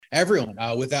everyone.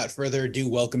 Without further ado,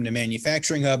 welcome to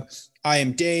Manufacturing Hub. I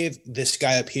am Dave. This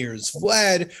guy up here is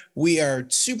Vlad. We are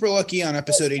super lucky on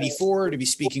episode 84 to be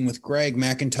speaking with Greg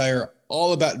McIntyre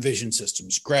all about vision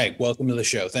systems. Greg, welcome to the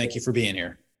show. Thank you for being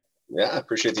here. Yeah, I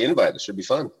appreciate the invite. It should be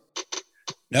fun.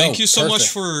 Thank you so much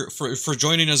for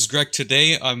joining us, Greg,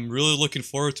 today. I'm really looking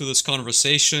forward to this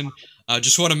conversation. I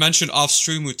just want to mention off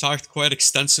stream, we talked quite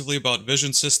extensively about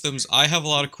vision systems. I have a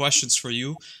lot of questions for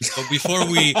you, but before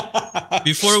we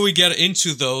get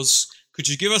into those, could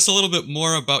you give us a little bit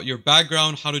more about your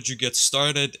background? How did you get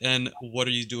started, and what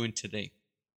are you doing today?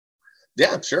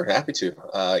 Yeah, sure. Happy to.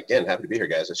 Again, happy to be here,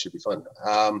 guys. This should be fun.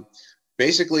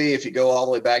 Basically, if you go all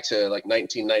the way back to like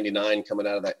 1999, coming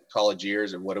out of that college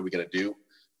years, and what are we going to do?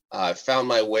 I found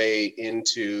my way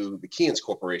into the Keyence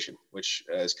Corporation, which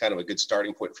is kind of a good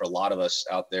starting point for a lot of us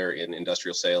out there in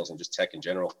industrial sales and just tech in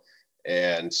general.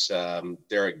 And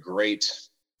they're a great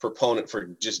proponent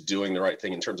for just doing the right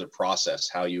thing in terms of process,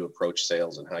 how you approach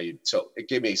sales and so it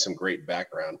gave me some great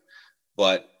background.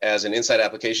 But as an inside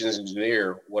applications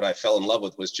engineer, what I fell in love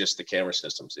with was just the camera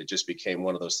systems. It just became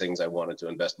one of those things I wanted to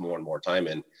invest more and more time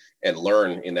in and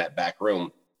learn in that back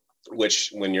room, which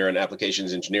when you're an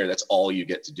applications engineer, that's all you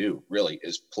get to do really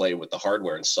is play with the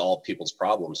hardware and solve people's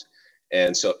problems.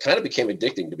 And so it kind of became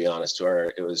addicting, to be honest, to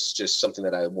where it was just something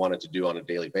that I wanted to do on a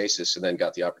daily basis, and then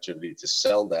got the opportunity to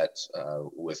sell that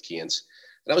with Keyence.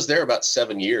 And I was there about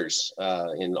 7 years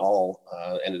in all,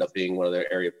 ended up being one of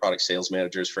their area product sales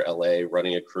managers for LA,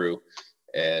 running a crew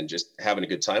and just having a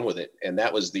good time with it. And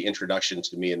that was the introduction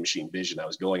to me in machine vision. I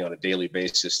was going on a daily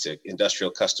basis to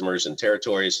industrial customers and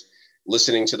territories,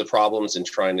 listening to the problems and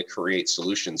trying to create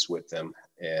solutions with them.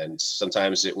 And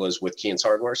sometimes it was with Keyence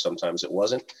hardware, sometimes it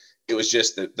wasn't. It was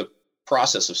just the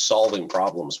process of solving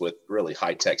problems with really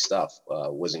high-tech stuff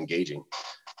was engaging.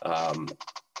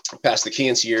 Past the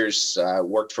Keyence years,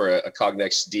 worked for a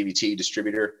Cognex DVT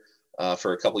distributor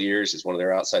for a couple of years as one of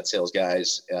their outside sales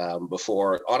guys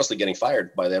before honestly getting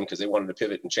fired by them because they wanted to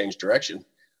pivot and change direction.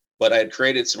 But I had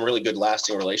created some really good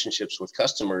lasting relationships with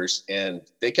customers, and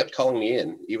they kept calling me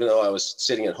in. Even though I was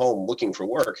sitting at home looking for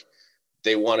work,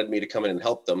 they wanted me to come in and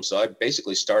help them. So I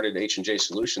basically started H&J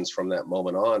Solutions from that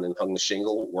moment on and hung the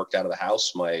shingle, worked out of the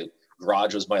house. My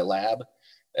garage was my lab,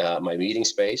 my meeting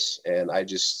space. And I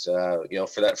just,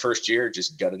 for that first year,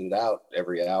 just gutted it out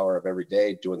every hour of every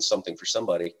day, doing something for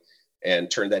somebody,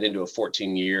 and turned that into a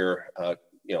 14-year,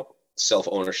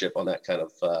 self-ownership on that kind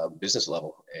of business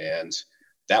level. And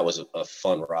that was a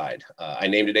fun ride. I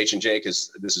named it H&J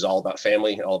because this is all about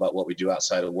family, all about what we do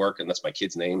outside of work. And that's my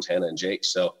kids' names, Hannah and Jake.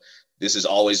 So this has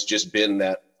always just been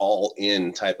that all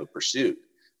in type of pursuit.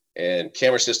 And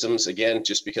camera systems, again,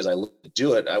 just because I love to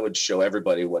do it, I would show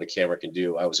everybody what a camera can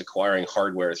do. I was acquiring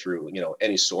hardware through,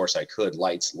 any source I could,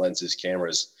 lights, lenses,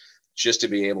 cameras, just to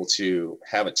be able to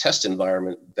have a test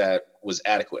environment that was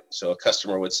adequate. So a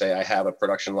customer would say, I have a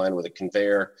production line with a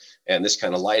conveyor and this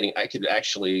kind of lighting. I could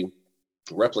actually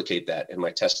replicate that in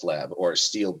my test lab, or a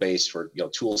steel base for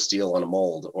tool steel on a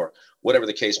mold, or whatever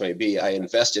the case may be. I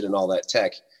invested in all that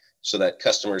tech so that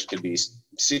customers could be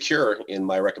secure in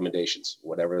my recommendations,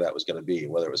 whatever that was going to be,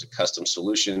 whether it was a custom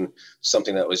solution,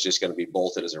 something that was just going to be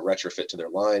bolted as a retrofit to their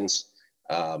lines.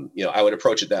 I would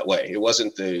approach it that way. It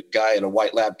wasn't the guy in a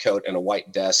white lab coat and a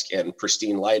white desk and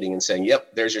pristine lighting and saying,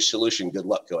 yep, there's your solution, good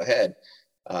luck, go ahead.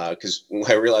 Because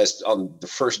I realized on the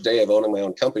first day of owning my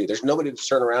own company, there's nobody to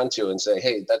turn around to and say,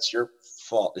 hey, that's your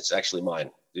fault. It's actually mine.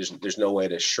 There's no way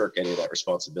to shirk any of that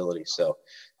responsibility. So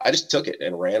I just took it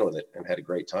and ran with it and had a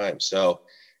great time. So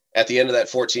at the end of that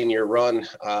 14-year run,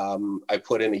 I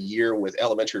put in a year with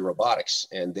Elementary Robotics,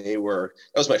 and that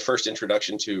was my first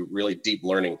introduction to really deep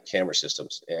learning camera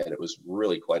systems. And it was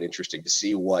really quite interesting to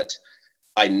see what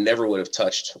I never would have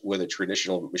touched with a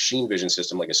traditional machine vision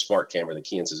system like a smart camera, the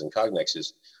Keyences and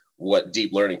Cognexes. What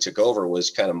deep learning took over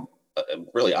was kind of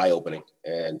really eye-opening,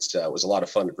 and it was a lot of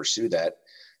fun to pursue that.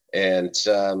 And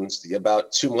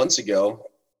about 2 months ago,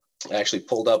 I actually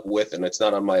pulled up with, and it's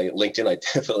not on my LinkedIn, I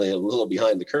definitely a little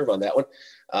behind the curve on that one,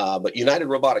 but United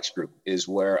Robotics Group is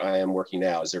where I am working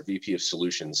now as their VP of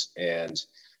Solutions. And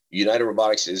United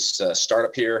Robotics is a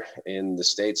startup here in the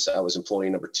States. I was employee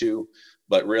number 2.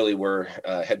 But really, we're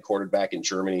headquartered back in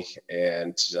Germany,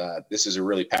 and this is a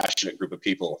really passionate group of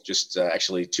people. Just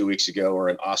actually 2 weeks ago, we're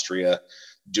in Austria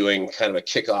doing kind of a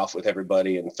kickoff with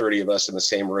everybody, and 30 of us in the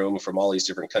same room from all these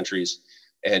different countries,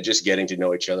 and just getting to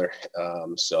know each other.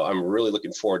 So I'm really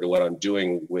looking forward to what I'm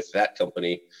doing with that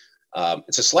company.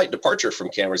 It's a slight departure from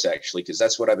cameras, actually, because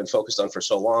that's what I've been focused on for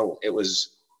so long. It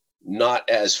was not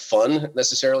as fun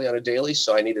necessarily on a daily.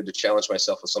 So I needed to challenge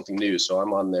myself with something new. So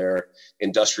I'm on their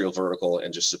industrial vertical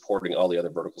and just supporting all the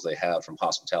other verticals they have, from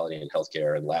hospitality and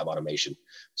healthcare and lab automation.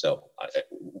 So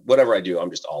whatever I do, I'm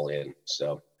just all in.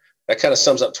 So that kind of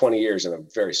sums up 20 years in a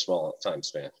very small time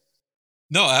span.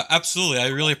 No, absolutely. I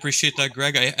really appreciate that,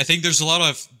 Greg. I think there's a lot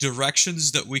of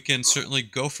directions that we can certainly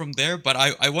go from there, but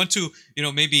I want to,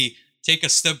 maybe take a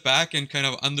step back and kind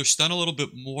of understand a little bit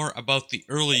more about the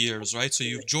early years, right? So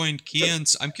you've joined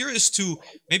Keyence. I'm curious to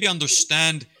maybe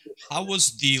understand, how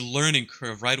was the learning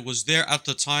curve, right? Was there at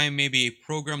the time maybe a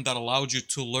program that allowed you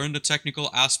to learn the technical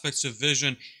aspects of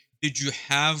vision? Did you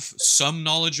have some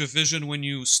knowledge of vision when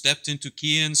you stepped into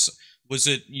Keyence? Was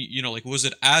it, was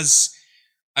it as,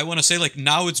 I want to say, like,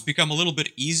 now it's become a little bit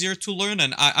easier to learn?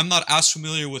 And I'm not as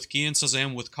familiar with Keyence as I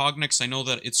am with Cognex. I know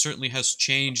that it certainly has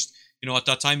changed. At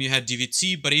that time you had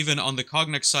DVT, but even on the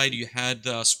Cognex side, you had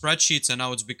spreadsheets, and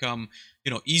now it's become,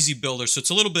 Easy Builder. So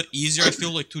it's a little bit easier, I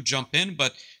feel like, to jump in.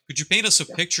 But could you paint us a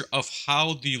picture of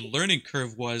how the learning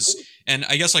curve was? And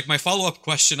I guess, like, my follow-up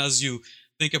question as you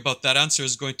think about that answer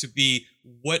is going to be,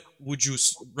 what would you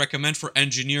recommend for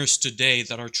engineers today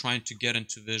that are trying to get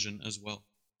into vision as well?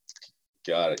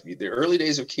 Got it. The early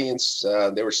days of Keyence,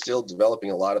 they were still developing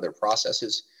a lot of their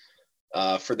processes.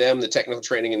 For them, the technical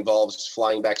training involves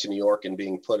flying back to New York and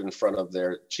being put in front of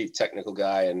their chief technical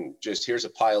guy and just, here's a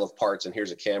pile of parts and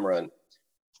here's a camera and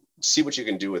see what you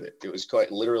can do with it. It was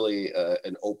quite literally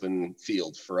an open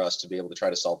field for us to be able to try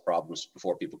to solve problems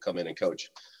before people come in and coach.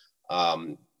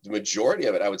 The majority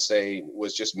of it, I would say,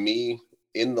 was just me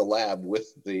in the lab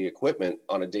with the equipment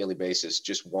on a daily basis,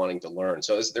 just wanting to learn.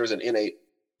 So there's an innate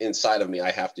inside of me,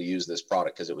 I have to use this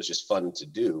product because it was just fun to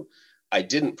do. I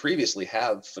didn't previously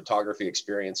have photography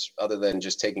experience other than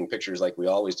just taking pictures like we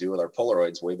always do with our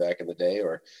Polaroids way back in the day,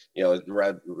 or,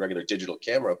 regular digital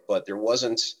camera, but there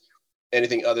wasn't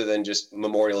anything other than just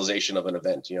memorialization of an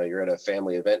event. You're at a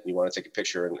family event and you want to take a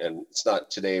picture, and it's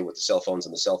not today with the cell phones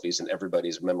and the selfies and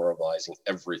everybody's memorizing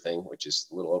everything, which is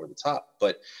a little over the top.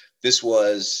 But this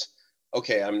was,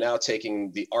 okay, I'm now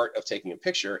taking the art of taking a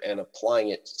picture and applying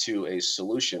it to a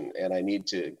solution. And I need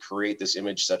to create this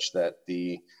image such that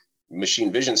the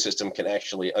machine vision system can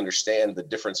actually understand the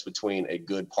difference between a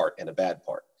good part and a bad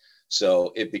part.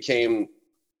 So it became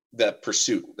that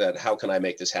pursuit, that how can I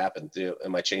make this happen?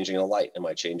 Am I changing a light? Am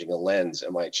I changing a lens?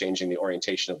 Am I changing the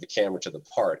orientation of the camera to the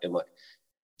part?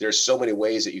 There's so many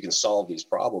ways that you can solve these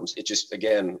problems. It just,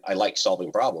 again, I like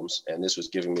solving problems, and this was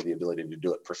giving me the ability to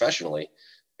do it professionally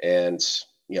and,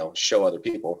 show other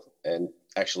people and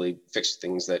actually fix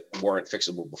things that weren't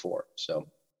fixable before. So,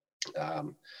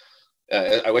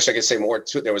 I wish I could say more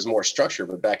to it. There was more structure,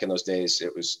 but back in those days,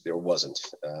 there wasn't.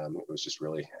 It was just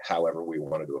really however we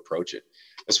wanted to approach it.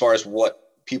 As far as what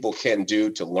people can do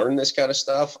to learn this kind of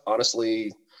stuff,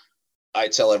 honestly, I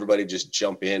tell everybody, just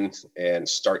jump in and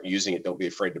start using it. Don't be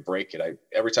afraid to break it.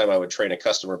 Every time I would train a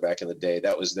customer back in the day,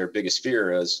 that was their biggest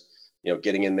fear, is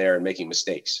getting in there and making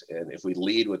mistakes. And if we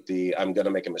lead with the I'm going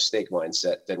to make a mistake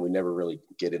mindset, then we never really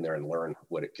get in there and learn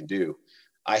what it can do.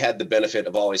 I had the benefit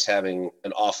of always having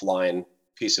an offline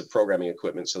piece of programming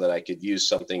equipment so that I could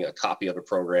use a copy of a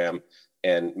program,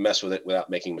 and mess with it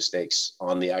without making mistakes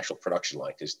on the actual production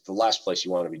line. Because the last place you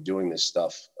want to be doing this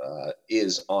stuff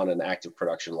is on an active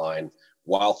production line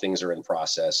while things are in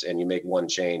process, and you make one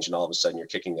change and all of a sudden you're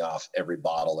kicking off every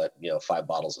bottle at 5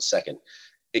 bottles a second.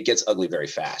 It gets ugly very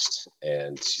fast.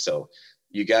 And so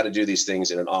you got to do these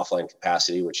things in an offline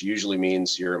capacity, which usually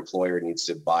means your employer needs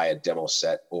to buy a demo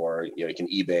set, or you can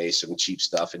eBay some cheap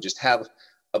stuff and just have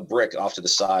a brick off to the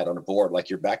side on a board, like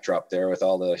your backdrop there with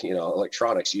all the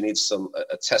electronics. You need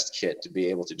a test kit to be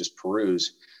able to just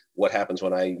peruse what happens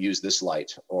when I use this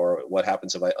light, or what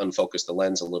happens if I unfocus the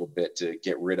lens a little bit to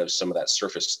get rid of some of that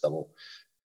surface stubble.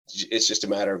 It's just a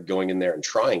matter of going in there and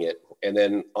trying it, and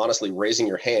then honestly raising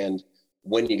your hand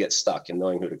when you get stuck, and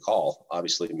knowing who to call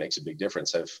obviously makes a big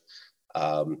difference.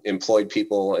 I've employed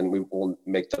people, and we will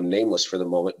make them nameless for the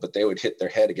moment, but they would hit their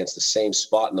head against the same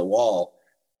spot in the wall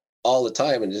all the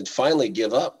time and then finally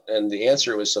give up. And the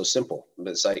answer was so simple.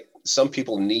 But it's like, some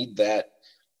people need that,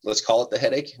 let's call it the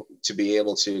headache, to be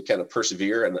able to kind of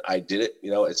persevere. And I did it.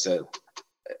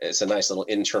 It's a nice little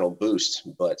internal boost,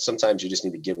 but sometimes you just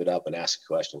need to give it up and ask a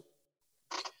question.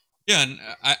 Yeah, and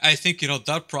I think,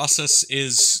 that process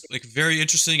is very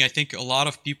interesting. I think a lot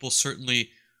of people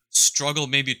certainly struggle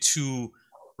maybe to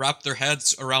wrap their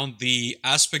heads around the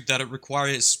aspect that it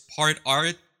requires part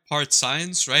art, part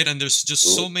science, right? And there's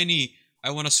just so many, I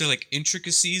want to say,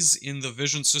 intricacies in the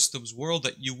vision systems world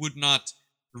that you would not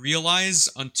realize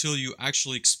until you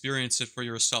actually experience it for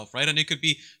yourself, right? And it could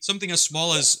be something as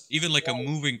small as even a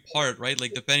moving part, right?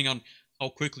 Depending on how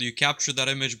quickly you capture that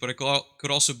image, but it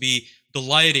could also be the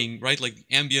lighting, right? Like the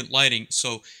ambient lighting.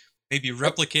 So maybe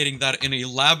replicating that in a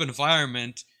lab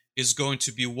environment is going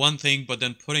to be one thing, but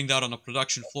then putting that on a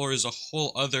production floor is a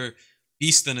whole other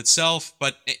beast in itself.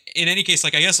 But in any case,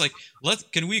 like, I guess, like,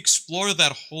 can we explore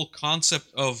that whole concept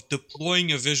of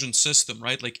deploying a vision system,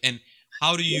 right? Like, and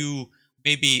how do you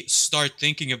maybe start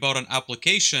thinking about an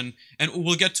application? And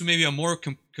we'll get to maybe a more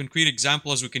concrete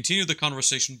example as we continue the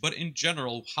conversation. But in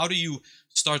general, how do you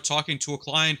start talking to a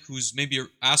client who's maybe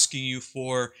asking you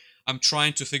for, I'm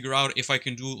trying to figure out if I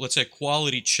can do, let's say, a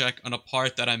quality check on a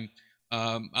part that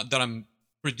I'm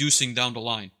producing down the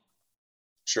line?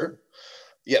 Sure.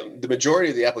 Yeah, the majority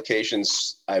of the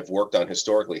applications I've worked on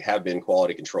historically have been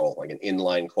quality control, like an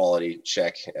inline quality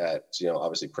check at,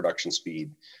 obviously production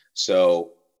speed.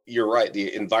 So you're right.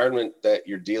 The environment that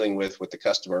you're dealing with the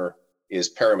customer is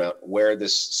paramount. Where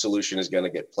this solution is going to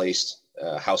get placed,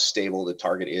 how stable the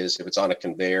target is. If it's on a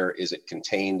conveyor, is it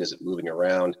contained? Is it moving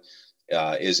around?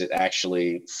 Is it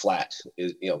actually flat?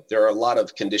 There are a lot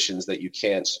of conditions that you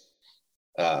can't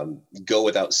go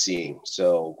without seeing.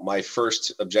 So my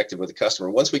first objective with the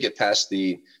customer, once we get past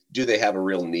do they have a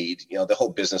real need? The whole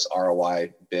business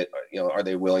ROI bit, are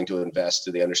they willing to invest?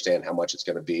 Do they understand how much it's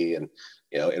going to be? And,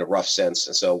 in a rough sense.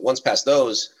 And so once past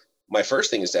those, my first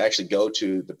thing is to actually go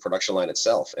to the production line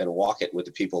itself and walk it with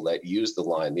the people that use the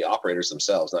line, the operators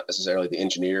themselves, not necessarily the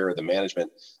engineer or the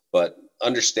management, but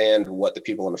understand what the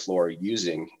people on the floor are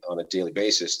using on a daily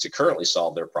basis to currently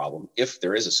solve their problem, if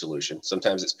there is a solution.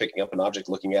 Sometimes it's picking up an object,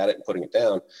 looking at it and putting it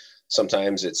down.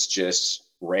 Sometimes it's just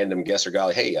random guess or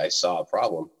golly, hey, I saw a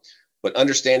problem. But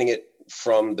understanding it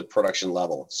from the production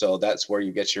level. So that's where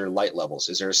you get your light levels.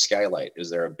 Is there a skylight? Is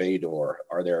there a bay door?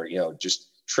 Are there,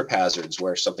 just trip hazards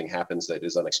where something happens that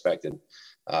is unexpected?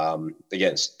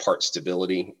 Again, part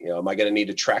stability. Am I going to need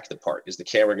to track the part? Is the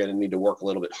camera going to need to work a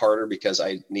little bit harder because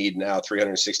I need now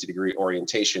 360-degree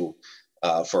orientation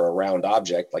for a round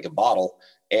object like a bottle,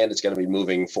 and it's going to be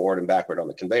moving forward and backward on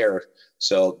the conveyor.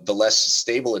 So the less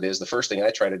stable it is, the first thing I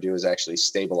try to do is actually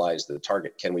stabilize the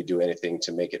target. Can we do anything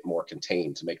to make it more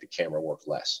contained, to make the camera work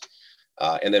less?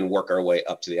 And then work our way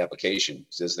up to the application.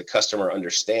 Does the customer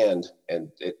understand,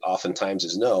 and it oftentimes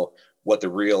is no, what the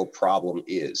real problem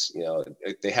is?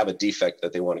 If they have a defect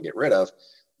that they want to get rid of,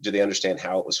 do they understand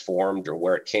how it was formed or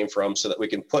where it came from, so that we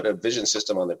can put a vision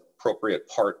system on the appropriate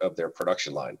part of their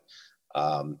production line?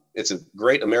 It's a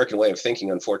great American way of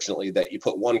thinking, unfortunately, that you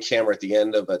put one camera at the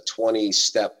end of a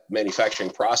 20-step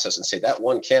manufacturing process and say that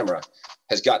one camera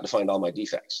has got to find all my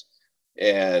defects.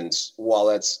 And while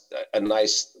that's a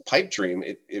nice pipe dream,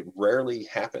 it rarely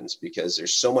happens, because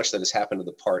there's so much that has happened to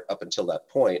the part up until that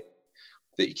point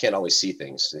that you can't always see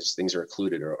things. Things are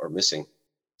occluded or missing.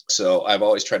 So I've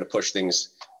always tried to push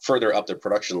things further up the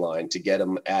production line to get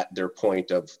them at their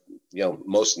point of,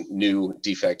 most new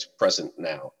defect present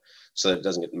now, so that it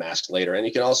doesn't get masked later. And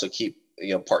you can also keep,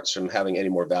 parts from having any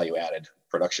more value added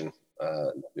production,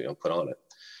 put on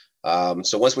it.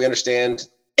 So once we understand,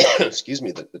 excuse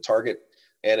me, the target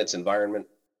and its environment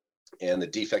and the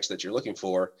defects that you're looking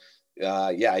for,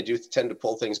 I do tend to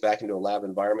pull things back into a lab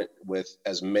environment with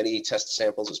as many test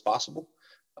samples as possible,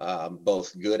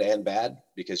 both good and bad,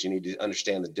 because you need to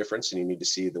understand the difference and you need to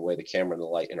see the way the camera and the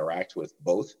light interact with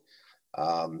both.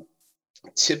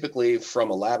 Typically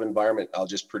from a lab environment, I'll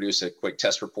just produce a quick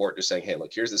test report just saying, hey,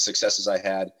 look, here's the successes I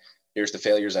had. Here's the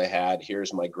failures I had.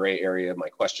 Here's my gray area, my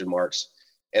question marks.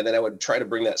 And then I would try to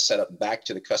bring that setup back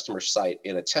to the customer site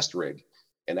in a test rig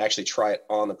and actually try it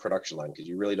on the production line, because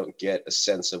you really don't get a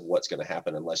sense of what's going to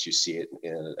happen unless you see it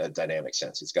in a dynamic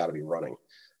sense. It's got to be running.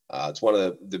 It's one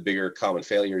of the bigger common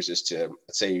failures is to,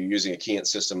 let's say you're using a Keyence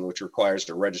system, which requires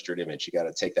a registered image. You got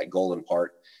to take that golden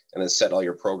part and then set all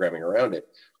your programming around it.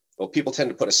 Well, people tend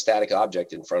to put a static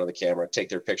object in front of the camera, take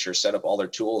their picture, set up all their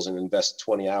tools, and invest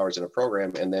 20 hours in a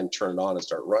program, and then turn it on and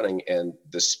start running. And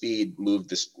the speed moved,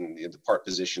 the part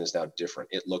position is now different.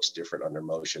 It looks different under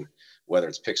motion, whether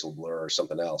it's pixel blur or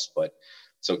something else. But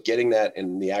so getting that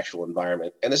in the actual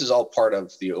environment, and this is all part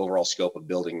of the overall scope of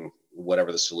building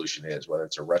whatever the solution is, whether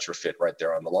it's a retrofit right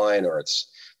there on the line or it's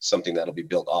something that'll be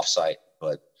built offsite.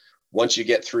 But once you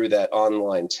get through that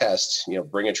online test,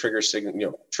 bring a trigger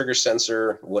signal, trigger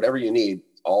sensor, whatever you need,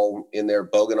 all in there.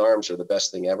 Bogan arms are the best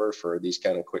thing ever for these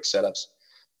kind of quick setups.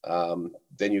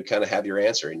 Then you kind of have your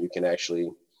answer, and you can actually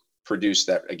produce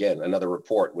that, again, another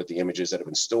report with the images that have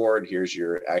been stored. Here's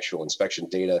your actual inspection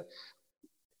data,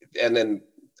 and then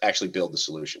actually build the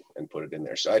solution and put it in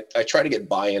there. So I try to get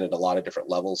buy-in at a lot of different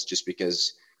levels, just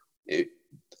because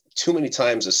too many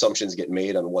times assumptions get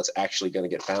made on what's actually going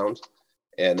to get found.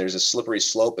 And there's a slippery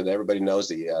slope, and everybody knows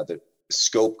the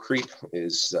scope creep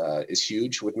is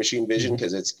huge with machine vision,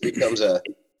 because it becomes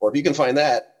well, if you can find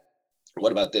that,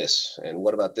 what about this? And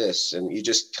what about this? And you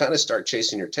just kind of start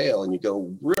chasing your tail, and you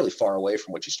go really far away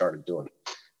from what you started doing.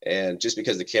 And just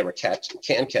because the camera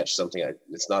can catch something,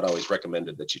 it's not always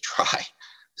recommended that you try.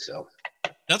 So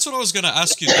that's what I was going to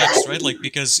ask you next, right? Like,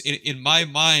 because in my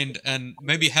mind, and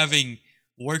maybe having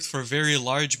worked for very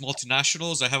large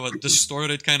multinationals, I have a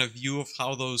distorted kind of view of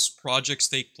how those projects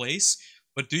take place.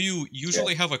 But do you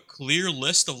usually have a clear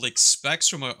list of like specs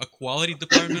from a quality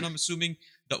department, I'm assuming,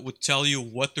 that would tell you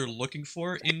what they're looking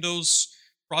for in those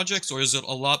projects? Or is it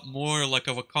a lot more like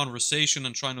of a conversation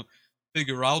and trying to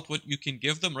figure out what you can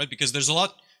give them, right? Because there's a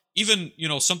lot, even,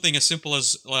 something as simple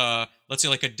as, let's say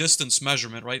like a distance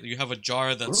measurement, right? You have a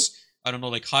jar that's, I don't know,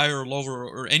 like higher or lower,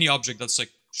 or any object that's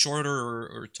like shorter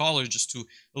or taller, just to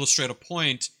illustrate a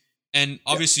point. And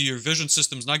obviously your vision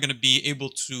system is not going to be able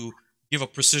to give a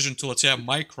precision to, let's say, a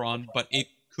micron, but it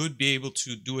could be able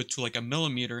to do it to like a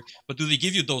millimeter. But do they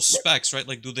give you those specs, right?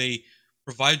 Like, do they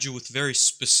provide you with very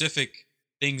specific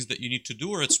things that you need to do,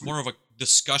 or it's more of a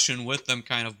discussion with them,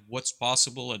 kind of what's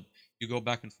possible, and you go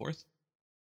back and forth?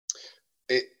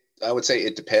 I would say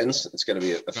it depends. It's going to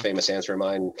be a famous answer of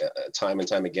mine time and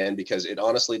time again, because it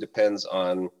honestly depends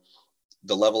on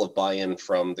the level of buy-in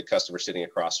from the customer sitting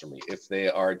across from me. If they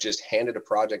are just handed a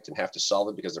project and have to solve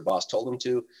it because their boss told them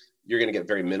to, you're going to get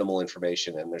very minimal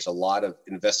information. And there's a lot of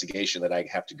investigation that I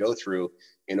have to go through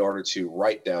in order to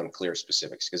write down clear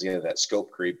specifics. Because again, that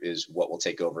scope creep is what will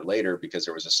take over later, because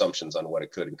there was assumptions on what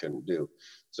it could and couldn't do.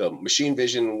 So machine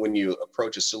vision, when you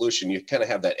approach a solution, you kind of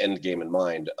have that end game in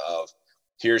mind of,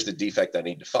 here's the defect I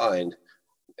need to find,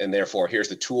 and therefore here's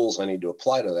the tools I need to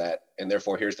apply to that, and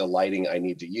therefore here's the lighting I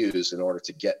need to use in order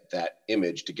to get that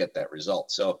image, to get that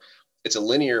result. So it's a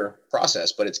linear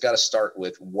process, but it's got to start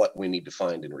with what we need to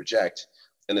find and reject.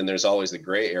 And then there's always the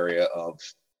gray area of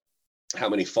how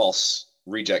many false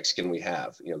rejects can we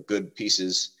have? Good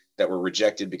pieces that were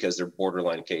rejected because they're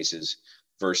borderline cases,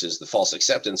 versus the false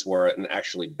acceptance where an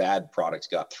actually bad product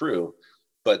got through.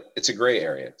 But it's a gray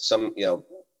area.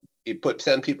 You put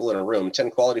 10 people in a room,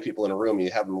 10 quality people in a room, you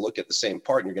have them look at the same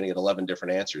part, and you're going to get 11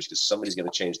 different answers, because somebody's going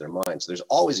to change their mind. So there's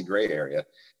always a gray area,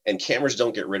 and cameras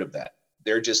don't get rid of that.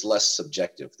 They're just less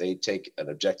subjective. They take an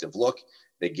objective look,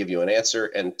 they give you an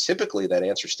answer, and typically that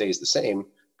answer stays the same,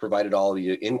 provided all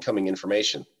the incoming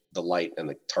information, the light and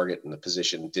the target and the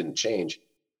position didn't change.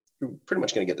 You're pretty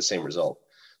much going to get the same result.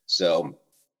 So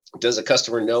does a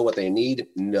customer know what they need?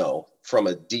 No. From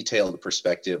a detailed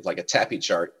perspective, like a TAPI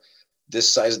chart,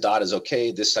 this size dot is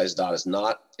okay, this size dot is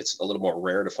not. It's a little more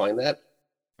rare to find that,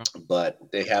 but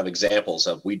they have examples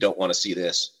of, we don't want to see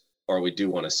this, or we do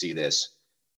want to see this.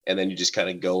 And then you just kind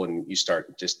of go and you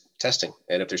start just testing.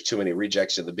 And if there's too many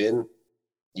rejects in the bin,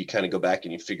 you kind of go back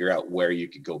and you figure out where you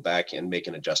could go back and make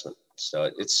an adjustment. So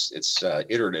it's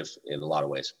iterative in a lot of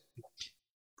ways.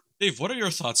 Dave, what are your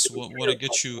thoughts? What to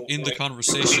get you in the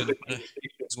conversation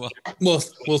as well? Well,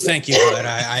 thank you for that.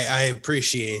 I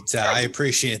appreciate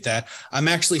that. I'm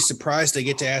actually surprised I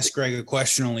get to ask Greg a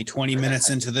question only 20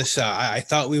 minutes into this. I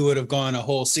thought we would have gone a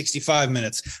whole 65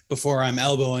 minutes before I'm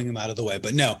elbowing him out of the way.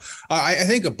 But no, I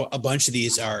think a bunch of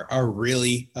these are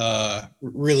really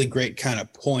great kind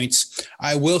of points.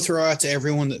 I will throw out to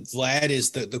everyone that Vlad is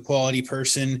the quality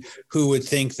person who would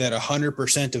think that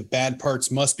 100% of bad parts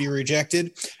must be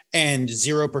rejected, and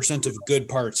 0% of good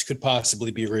parts could possibly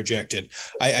be rejected.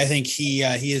 I think he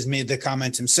has made the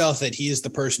comment himself that he is the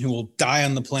person who will die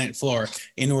on the plant floor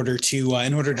in order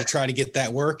to try to get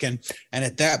that work. And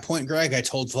at that point, Greg, I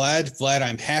told Vlad,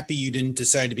 I'm happy you didn't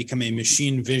decide to become a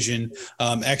machine vision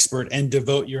expert and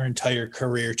devote your entire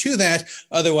career to that.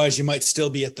 Otherwise, you might still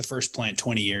be at the first plant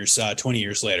 20 years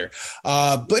later.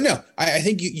 But no, I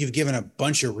think you've given a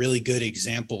bunch of really good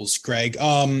examples, Greg.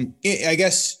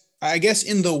 I guess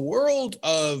in the world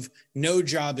of no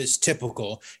job is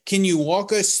typical, can you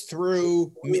walk us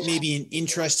through maybe an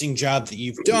interesting job that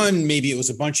you've done? Maybe it was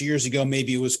a bunch of years ago.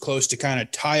 Maybe it was close to kind of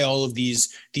tie all of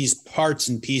these parts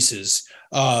and pieces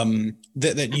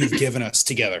that you've given us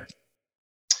together.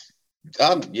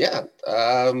 Go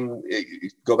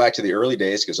back to the early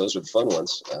days, because those were the fun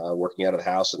ones, working out of the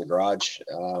house in the garage.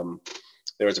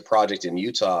 There was a project in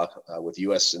Utah with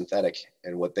US Synthetic,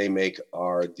 and what they make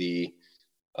are the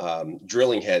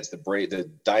drilling heads, the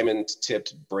diamond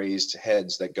tipped brazed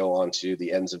heads that go onto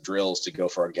the ends of drills to go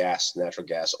for our gas, natural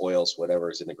gas, oils, whatever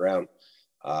is in the ground.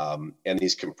 And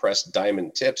these compressed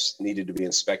diamond tips needed to be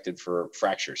inspected for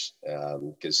fractures,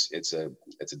 because it's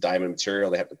a diamond material.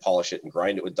 They have to polish it and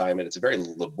grind it with diamond. It's a very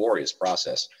laborious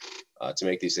process to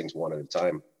make these things one at a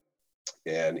time.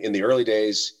 And in the early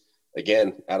days,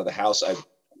 again, out of the house,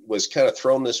 was kind of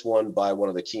thrown this one by one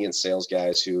of the Keyence sales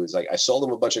guys who was like, I sold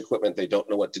them a bunch of equipment. They don't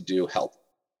know what to do. Help.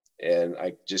 And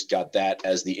I just got that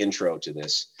as the intro to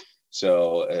this.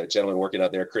 So a gentleman working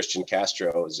out there, Christian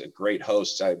Castro, is a great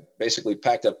host. I basically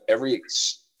packed up every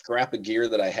scrap of gear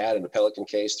that I had in a Pelican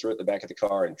case, threw it in the back of the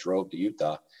car, and drove to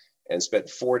Utah and spent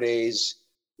 4 days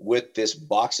with this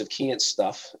box of Keyence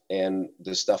stuff and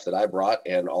the stuff that I brought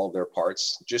and all of their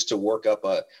parts, just to work up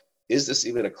is this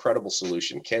even a credible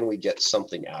solution? Can we get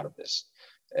something out of this?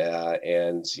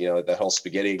 And that whole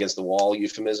spaghetti against the wall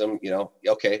euphemism,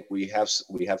 okay, we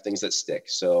have things that stick.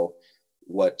 So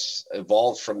what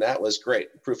evolved from that was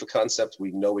great proof of concept.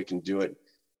 We know we can do it.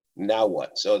 Now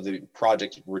what? So the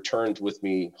project returned with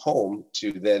me home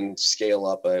to then scale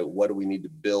up. What do we need to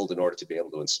build in order to be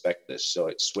able to inspect this? So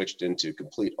it switched into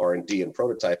complete R&D and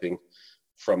prototyping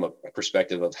from a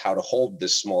perspective of how to hold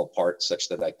this small part such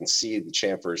that I can see the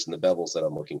chamfers and the bevels that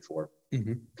I'm looking for.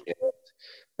 Mm-hmm.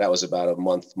 That was about a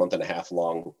month and a half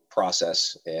long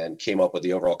process, and came up with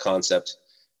the overall concept.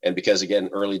 And because, again,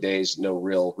 early days, no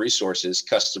real resources,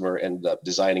 customer ended up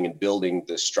designing and building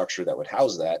the structure that would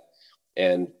house that.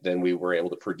 And then we were able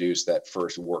to produce that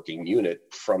first working unit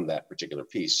from that particular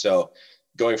piece. So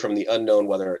going from the unknown,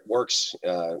 whether it works,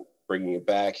 bringing it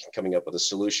back, coming up with a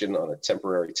solution on a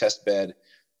temporary test bed,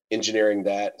 engineering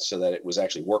that so that it was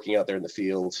actually working out there in the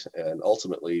field, and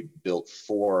ultimately built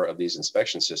 4 of these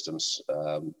inspection systems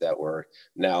that were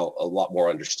now a lot more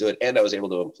understood. And I was able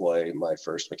to employ my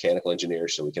first mechanical engineer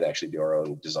so we could actually do our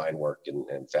own design work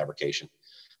and fabrication.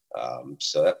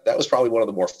 So that was probably one of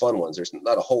the more fun ones. There's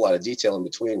not a whole lot of detail in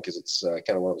between because it's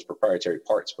kind of one of those proprietary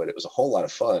parts, but it was a whole lot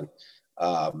of fun.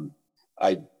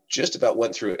 I just about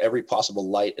went through every possible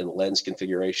light and lens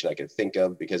configuration I could think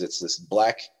of, because it's this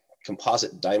black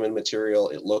composite diamond material.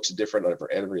 It looks different on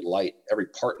every light. Every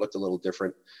part looked a little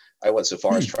different. I went so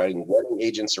far as trying wetting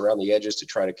agents around the edges to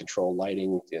try to control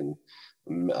lighting, and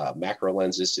macro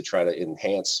lenses to try to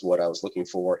enhance what I was looking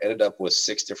for. Ended up with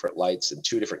 6 different lights and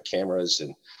 2 different cameras,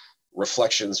 and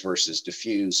reflections versus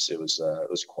diffuse. It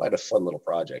was quite a fun little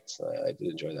project. I did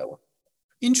enjoy that one.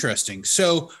 Interesting.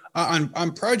 So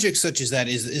on projects such as that,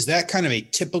 is that kind of a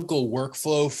typical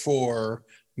workflow for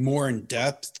more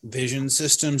in-depth vision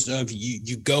systems? Of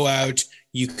you go out,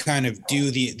 you kind of do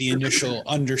the initial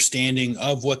understanding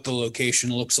of what the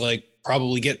location looks like,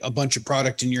 probably get a bunch of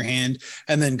product in your hand,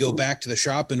 and then go back to the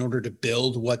shop in order to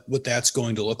build what that's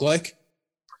going to look like?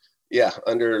 Yeah,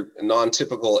 under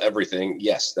non-typical everything,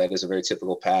 yes, that is a very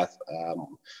typical path.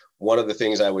 One of the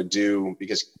things I would do,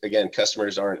 because again,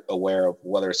 customers aren't aware of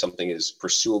whether something is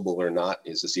pursuable or not,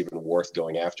 is this even worth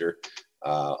going after?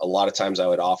 A lot of times I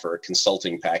would offer a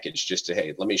consulting package just to,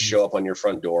 hey, let me show up on your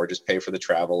front door, just pay for the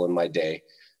travel and my day,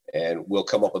 and we'll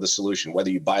come up with a solution.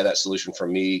 Whether you buy that solution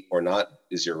from me or not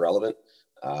is irrelevant.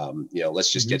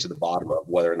 Let's just get to the bottom of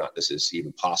whether or not this is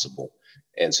even possible.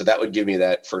 And so that would give me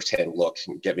that firsthand look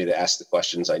and get me to ask the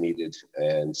questions I needed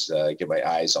and get my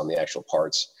eyes on the actual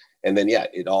parts. And then, yeah,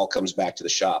 it all comes back to the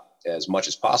shop as much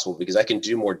as possible, because I can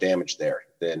do more damage there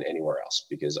than anywhere else,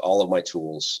 because all of my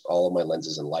tools, all of my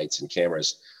lenses and lights and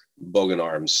cameras, Bogen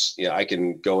arms, I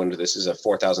can go into this. Is a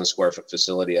 4,000 square foot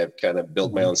facility. I've kind of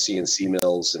built my own CNC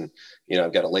mills, and,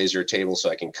 I've got a laser table so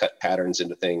I can cut patterns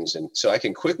into things. And so I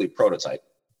can quickly prototype,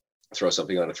 throw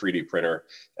something on a 3D printer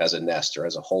as a nest or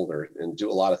as a holder, and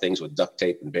do a lot of things with duct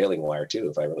tape and baling wire too,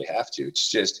 if I really have to. It's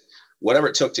just whatever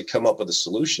it took to come up with a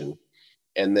solution.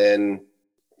 And then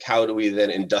how do we then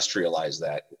industrialize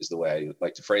that, is the way I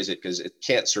like to phrase it, because it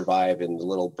can't survive in the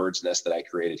little bird's nest that I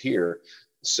created here.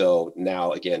 So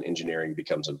now, again, engineering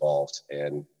becomes involved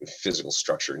and physical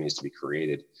structure needs to be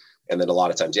created. And then a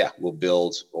lot of times, we'll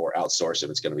build or outsource if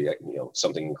it's going to be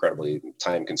something incredibly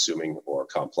time consuming or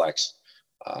complex,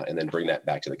 and then bring that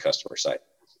back to the customer site.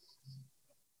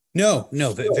 No,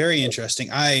 very interesting.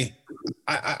 I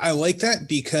like that,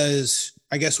 because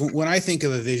I guess when I think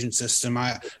of a vision system,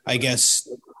 I guess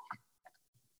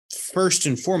first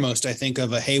and foremost, I think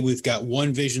of hey, we've got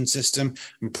one vision system.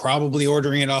 I'm probably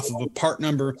ordering it off of a part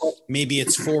number. Maybe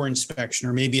it's for inspection,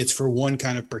 or maybe it's for one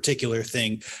kind of particular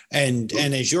thing. And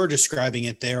as you're describing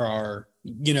it, there are,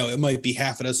 it might be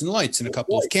half a dozen lights and a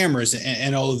couple of cameras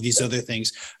and all of these other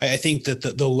things. I think that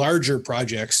the larger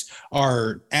projects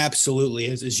are absolutely,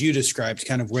 as you described,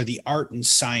 kind of where the art and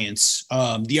science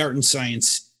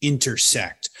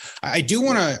intersect. I do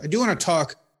want to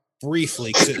talk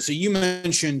briefly. So you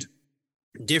mentioned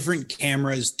different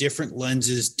cameras, different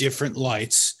lenses, different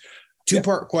lights.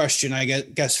 Two-part question, I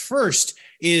guess. First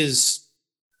is,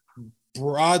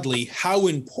 broadly, how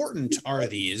important are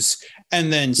these?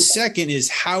 And then second is,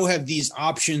 how have these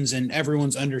options and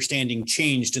everyone's understanding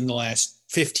changed in the last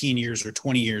 15 years or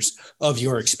 20 years of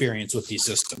your experience with these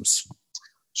systems?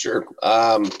 Sure.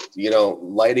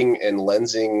 Lighting and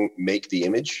lensing make the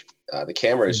image. The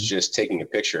camera is just taking a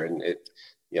picture, and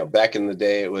back in the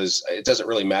day, it doesn't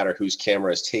really matter whose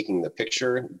camera is taking the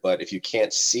picture, but if you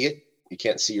can't see it, you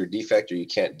can't see your defect, or you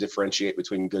can't differentiate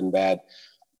between good and bad,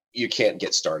 you can't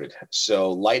get started.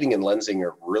 So lighting and lensing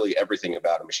are really everything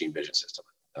about a machine vision system.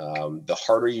 The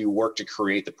harder you work to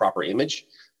create the proper image,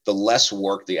 the less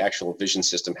work the actual vision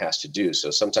system has to do.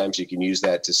 So sometimes you can use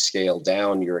that to scale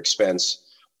down your expense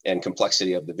and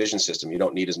complexity of the vision system. You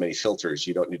don't need as many filters.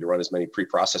 You don't need to run as many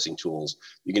pre-processing tools.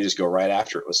 You can just go right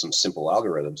after it with some simple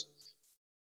algorithms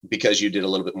because you did a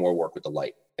little bit more work with the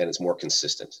light and it's more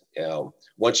consistent.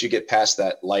 Once you get past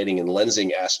that lighting and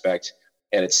lensing aspect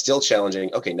and it's still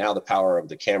challenging, okay, now the power of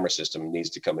the camera system needs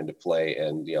to come into play,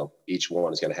 and each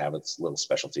one is going to have its little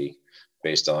specialty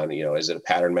based on, is it a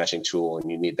pattern matching tool and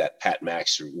you need that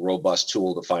PatMax robust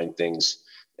tool to find things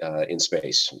in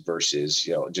space versus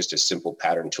just a simple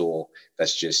pattern tool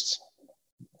that's just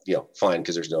fine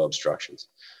because there's no obstructions.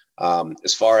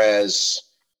 As far as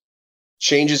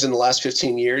changes in the last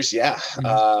 15 years,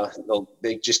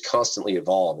 they just constantly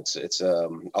evolve. It's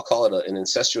I'll call it an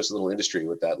incestuous little industry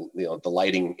with that, the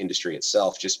lighting industry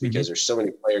itself, just because there's so many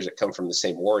players that come from the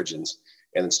same origins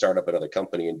and then start up another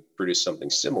company and produce something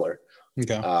similar.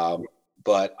 Okay.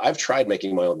 But I've tried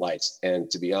making my own lights, and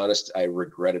to be honest, I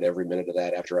regretted every minute of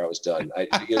that after I was done.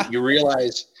 You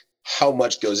realize how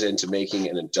much goes into making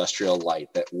an industrial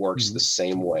light that works the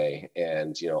same way,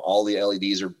 and all the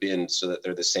LEDs are binned so that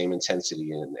they're the same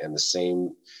intensity and the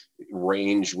same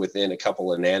range within a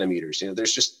couple of nanometers.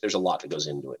 There's a lot that goes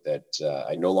into it that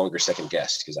I no longer second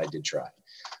guess because I did try.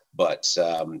 But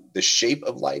the shape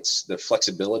of lights, the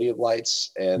flexibility of lights,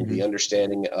 and the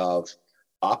understanding of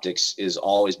optics is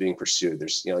always being pursued.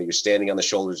 There's, you're standing on the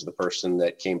shoulders of the person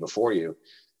that came before you,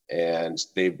 and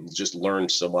they've just learned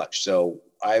so much. So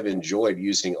I've enjoyed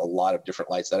using a lot of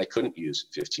different lights that I couldn't use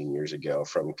 15 years ago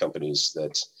from companies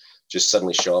that just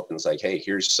suddenly show up and it's like, hey,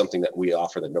 here's something that we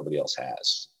offer that nobody else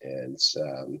has. And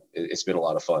it's been a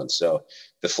lot of fun. So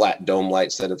the flat dome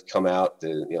lights that have come out,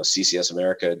 CCS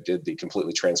America did the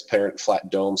completely transparent flat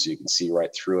dome, so you can see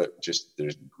right through it. Just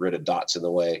there's grid of dots in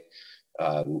the way.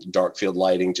 Dark field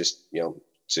lighting, just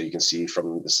so you can see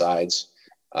from the sides.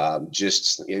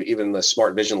 Even the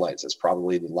Smart Vision lights, that's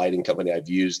probably the lighting company I've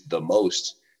used the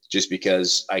most, just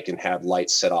because I can have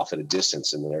lights set off at a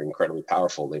distance and they're incredibly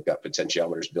powerful. They've got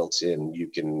potentiometers built in. You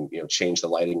can change the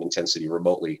lighting intensity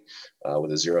remotely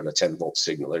with a 0 to 10 volt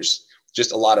signal. There's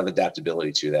just a lot of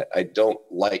adaptability to that. I don't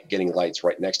like getting lights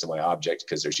right next to my object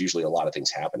because there's usually a lot of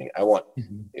things happening. I want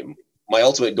my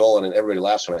ultimate goal, and everybody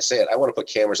laughs when I say it, I want to put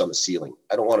cameras on the ceiling.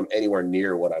 I don't want them anywhere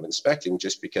near what I'm inspecting,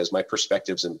 just because my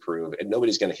perspectives improve and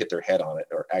nobody's going to hit their head on it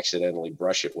or accidentally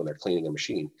brush it when they're cleaning a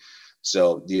machine.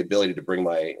 So the ability to bring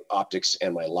my optics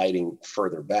and my lighting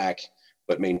further back,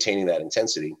 but maintaining that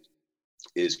intensity,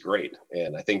 is great.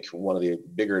 And I think one of the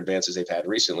bigger advances they've had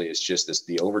recently is just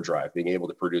the overdrive, being able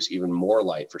to produce even more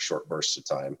light for short bursts of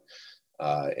time.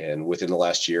 And within the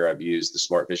last year, I've used the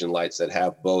Smart Vision lights that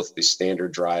have both the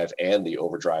standard drive and the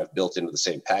overdrive built into the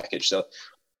same package. So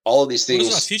all of these things. What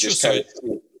is that feature? Sorry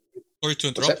to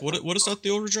interrupt. What is that,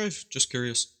 the overdrive? Just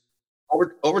curious.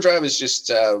 Overdrive is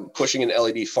just pushing an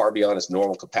LED far beyond its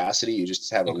normal capacity. You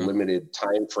just have a limited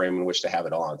time frame in which to have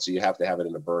it on. So you have to have it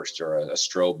in a burst or a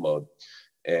strobe mode.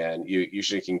 And you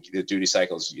usually the duty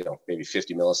cycles, maybe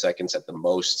 50 milliseconds at the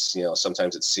most.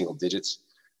 Sometimes it's single digits.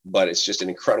 But it's just an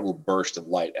incredible burst of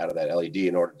light out of that LED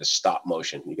in order to stop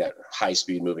motion. You got high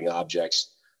speed moving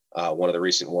objects. One of the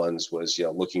recent ones was,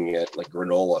 looking at like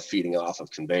granola feeding off of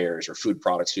conveyors or food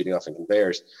products feeding off of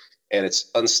conveyors. And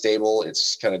it's unstable,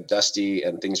 it's kind of dusty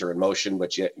and things are in motion,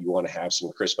 but yet you want to have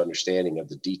some crisp understanding of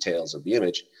the details of the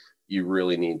image. You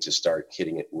really need to start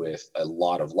hitting it with a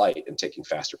lot of light and taking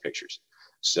faster pictures.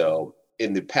 So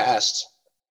in the past,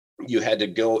 you had to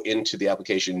go into the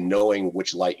application knowing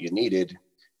which light you needed.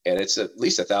 And it's at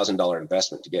least $1,000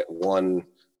 investment to get one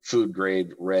food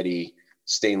grade ready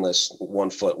stainless 1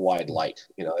 foot wide light.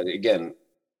 And again,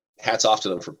 hats off to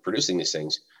them for producing these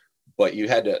things, but you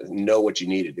had to know what you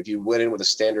needed. If you went in with a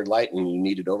standard light and you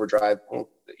needed overdrive,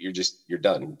 you're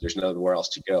done. There's nowhere else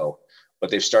to go. But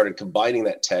they've started combining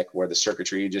that tech where the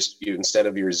circuitry, you instead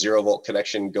of your 0 volt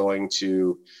connection going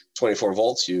to 24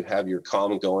 volts, you have your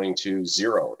COM going to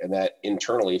 0, and that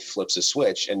internally flips a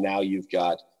switch. And now you've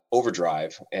got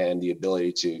overdrive and the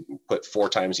ability to put 4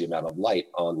 times the amount of light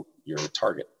on your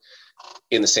target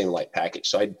in the same light package.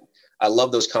 So I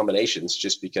love those combinations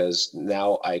just because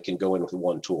now I can go in with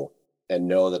one tool and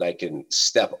know that I can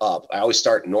step up. I always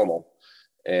start normal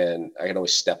and I can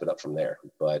always step it up from there.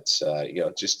 But,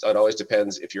 it always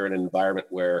depends if you're in an environment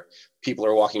where people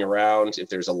are walking around, if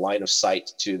there's a line of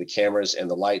sight to the cameras and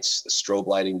the lights, the strobe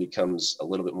lighting becomes a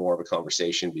little bit more of a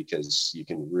conversation, because you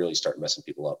can really start messing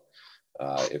people up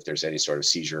if there's any sort of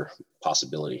seizure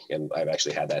possibility. And I've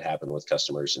actually had that happen with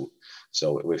customers. And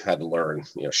so we've had to learn,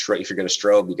 if you're going to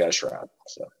strobe, you got to shroud.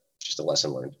 So just a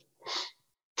lesson learned.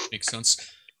 Makes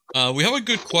sense. We have a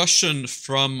good question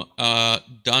from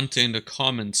Dante in the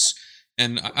comments,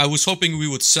 and I was hoping we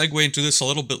would segue into this a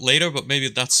little bit later, but maybe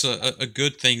that's a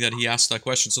good thing that he asked that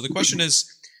question. So the question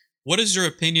is, what is your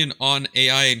opinion on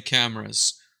AI in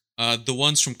cameras? The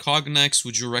ones from Cognex,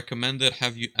 would you recommend it?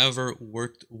 Have you ever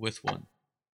worked with one?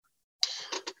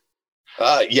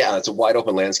 Yeah, it's a wide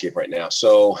open landscape right now.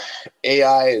 So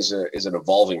AI is an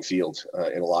evolving field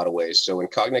in a lot of ways. So when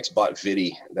Cognex bought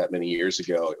ViDi that many years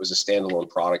ago, it was a standalone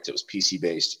product. It was PC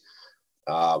based.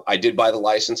 I did buy the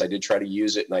license. I did try to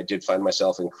use it, and I did find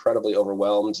myself incredibly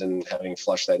overwhelmed, and having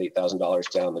flushed that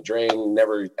 $8,000 down the drain,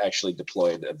 never actually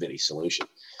deployed a ViDi solution.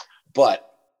 But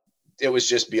it was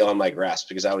just beyond my grasp,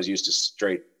 because I was used to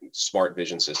straight smart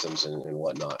vision systems and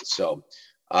whatnot. So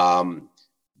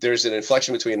there's an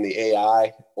inflection between the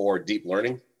AI or deep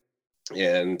learning,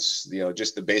 and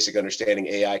just the basic understanding.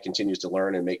 AI continues to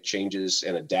learn and make changes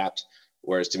and adapt,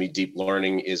 whereas to me, deep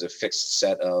learning is a fixed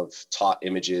set of taught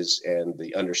images, and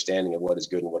the understanding of what is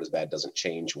good and what is bad doesn't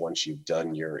change once you've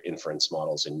done your inference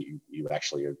models and you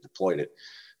actually have deployed it.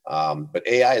 But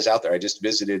AI is out there. I just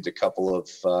visited a couple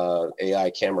of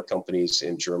AI camera companies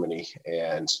in Germany,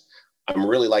 and I'm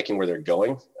really liking where they're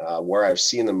going. Where I've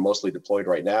seen them mostly deployed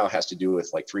right now has to do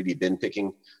with like 3D bin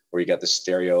picking, where you got the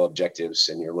stereo objectives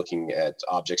and you're looking at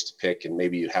objects to pick, and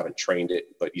maybe you haven't trained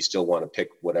it, but you still want to pick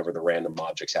whatever the random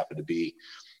objects happen to be.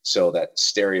 So that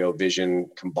stereo vision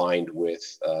combined with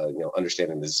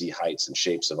understanding the Z heights and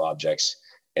shapes of objects,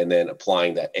 and then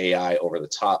applying that AI over the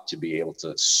top to be able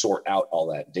to sort out all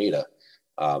that data.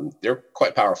 They're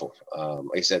quite powerful.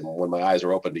 Like I said, when my eyes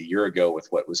were opened a year ago with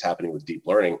what was happening with deep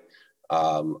learning,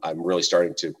 I'm really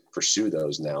starting to pursue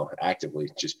those now actively,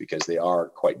 just because they are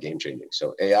quite game changing.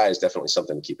 So AI is definitely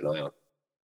something to keep an eye on.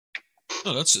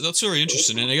 Oh, that's very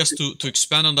interesting. And I guess to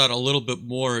expand on that a little bit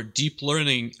more, deep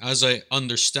learning, as I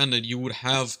understand it, you would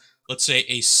have, let's say,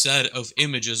 a set of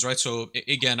images, right? So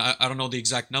again, I don't know the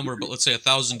exact number, but let's say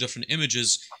 1,000 different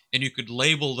images, and you could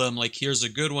label them like, here's a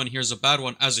good one, here's a bad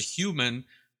one, as a human,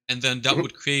 and then that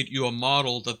would create you a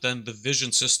model that then the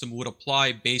vision system would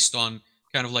apply based on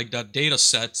kind of like that data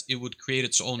set. It would create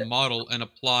its own model and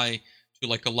apply to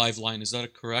like a live line. Is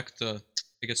that correct? I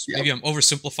guess maybe I'm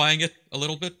oversimplifying it a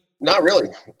little bit. Not really.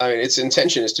 I mean, its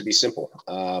intention is to be simple.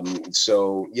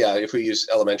 So yeah, if we use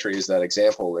Elementary as that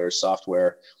example, there's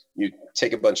software. You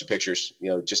take a bunch of pictures,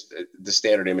 just the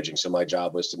standard imaging. So my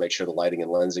job was to make sure the lighting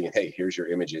and lensing, and hey, here's your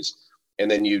images.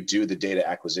 And then you do the data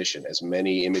acquisition, as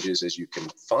many images as you can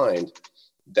find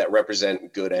that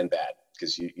represent good and bad,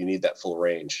 because you need that full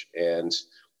range. And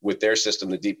with their system,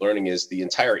 the deep learning is the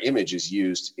entire image is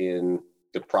used in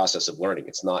the process of learning.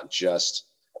 It's not just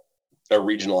a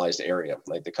regionalized area.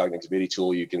 Like the Cognex ViDi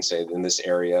tool, you can say in this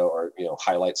area, or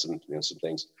highlight some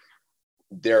things.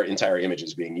 Their entire image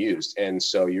is being used, and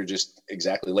so you're just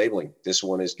exactly labeling, this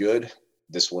one is good,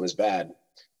 this one is bad,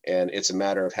 and it's a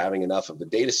matter of having enough of the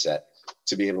data set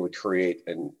to be able to create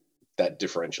that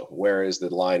differential. Where is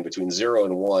the line between 0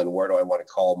 and 1? Where do I want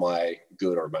to call my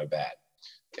good or my bad?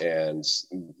 And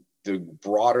the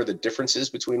broader the differences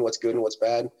between what's good and what's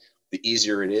bad, the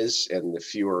easier it is, and the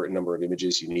fewer number of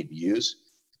images you need to use.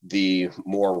 The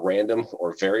more random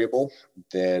or variable,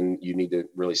 then you need to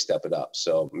really step it up.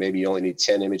 So maybe you only need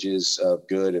 10 images of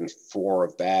good and 4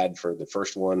 of bad for the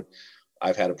first one.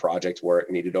 I've had a project where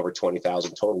it needed over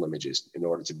 20,000 total images in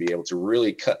order to be able to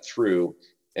really cut through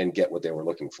and get what they were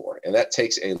looking for. And that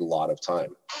takes a lot of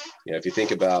time. If you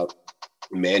think about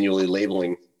manually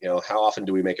labeling, how often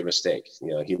do we make a mistake?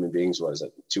 Human beings, what is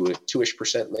it,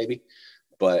 2-ish% maybe?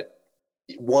 But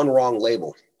one wrong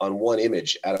label on one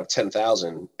image out of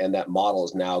 10,000, and that model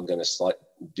is now going to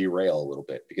derail a little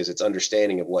bit, because its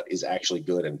understanding of what is actually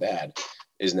good and bad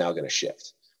is now going to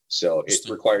shift. So it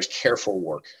requires careful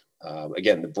work.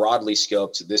 Again, the broadly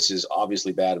scoped, this is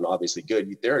obviously bad and obviously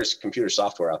good. There is computer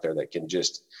software out there that can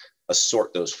just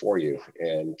assort those for you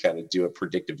and kind of do a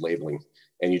predictive labeling,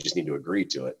 and you just need to agree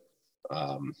to it.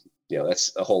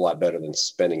 That's a whole lot better than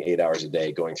spending 8 hours a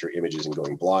day going through images and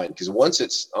going blind. Because once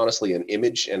it's honestly an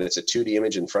image and it's a 2D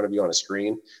image in front of you on a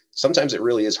screen, sometimes it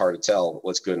really is hard to tell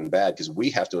what's good and bad, because we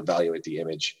have to evaluate the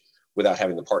image without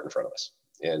having the part in front of us.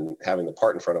 And having the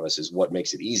part in front of us is what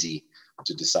makes it easy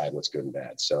to decide what's good and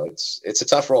bad. So it's a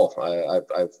tough role.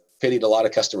 I've pitied a lot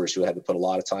of customers who had to put a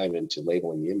lot of time into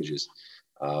labeling the images,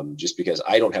 just because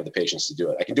I don't have the patience to do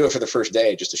it. I can do it for the first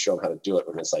day just to show them how to do it,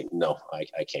 but it's like, no,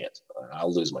 I can't.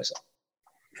 I'll lose myself.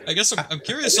 I guess I'm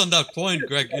curious on that point,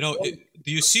 Greg. You know,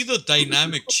 do you see the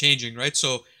dynamic changing, right?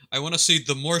 So I want to say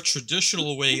the more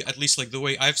traditional way, at least like the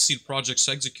way I've seen projects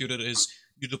executed, is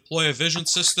you deploy a vision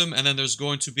system, and then there's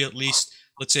going to be at least,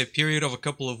 let's say, a period of a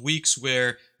couple of weeks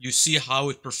where you see how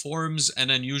it performs, and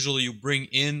then usually you bring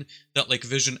in that like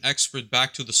vision expert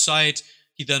back to the site.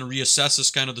 He then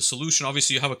reassesses kind of the solution.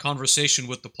 Obviously, you have a conversation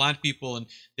with the plant people, and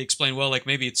they explain, well, like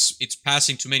maybe it's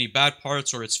passing too many bad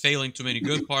parts, or it's failing too many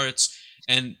good parts,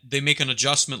 and they make an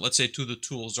adjustment, let's say, to the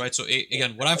tools, right? So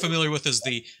again, what I'm familiar with is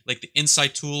the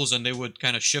Insight tools, and they would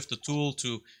kind of shift the tool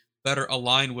to better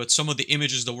align with some of the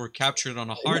images that were captured on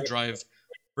a hard drive,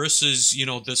 versus, you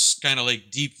know, this kind of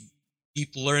like deep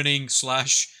learning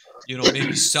 / you know,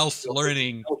 maybe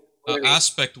self-learning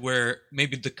aspect where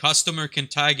maybe the customer can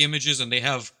tag images, and they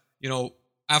have, you know,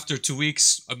 after 2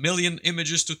 weeks, 1 million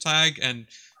images to tag, and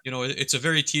you know, it's a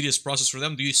very tedious process for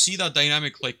them. Do you see that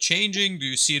dynamic like changing? Do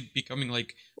you see it becoming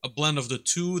like a blend of the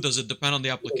two? Does it depend on the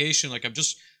application? Like, I'm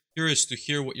just curious to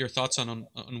hear what your thoughts on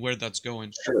where that's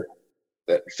going. Sure.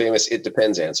 That famous "it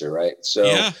depends" answer, right? So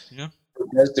yeah. It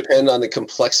does depend on the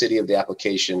complexity of the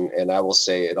application, and I will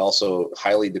say it also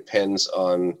highly depends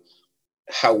on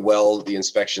how well the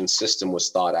inspection system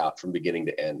was thought out from beginning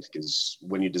to end. Because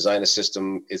when you design a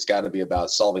system, it's got to be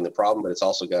about solving the problem, but it's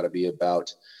also got to be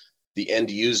about the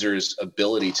end user's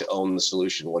ability to own the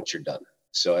solution once you're done.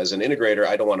 So as an integrator,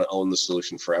 I don't want to own the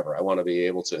solution forever. I want to be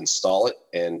able to install it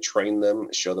and train them,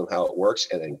 show them how it works,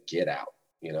 and then get out.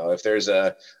 You know, if there's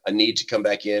a need to come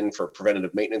back in for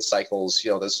preventative maintenance cycles,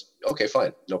 you know, that's okay,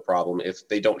 fine, no problem. If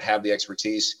they don't have the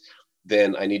expertise,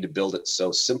 then I need to build it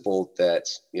so simple that,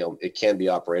 you know, it can be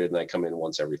operated, and I come in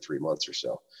once every 3 months or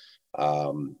so.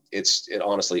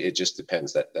 Honestly, it just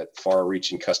depends. That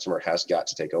far-reaching customer has got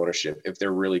to take ownership if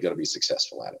they're really going to be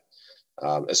successful at it.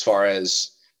 As far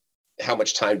as how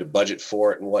much time to budget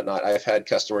for it and whatnot, I've had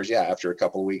customers, after a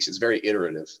couple of weeks, it's very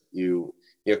iterative. You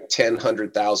know, 10,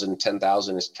 100,000,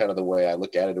 10,000 is kind of the way I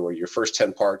look at it, where your first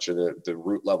 10 parts are the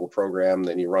root level program.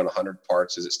 Then you run 100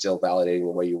 parts. Is it still validating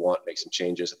the way you want? Make some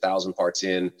changes. 1,000 parts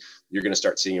in, you're going to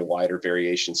start seeing a wider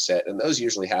variation set. And those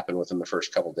usually happen within the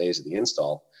first couple of days of the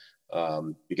install.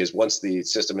 Because once the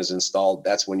system is installed,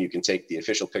 that's when you can take the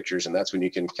official pictures, and that's when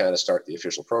you can kind of start the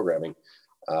official programming.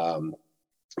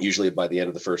 Usually by the end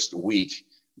of the first week,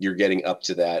 you're getting up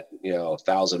to that,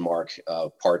 1,000 mark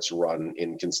parts run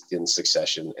in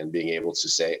succession, and being able to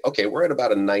say, okay, we're at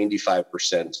about a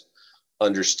 95%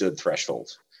 understood threshold.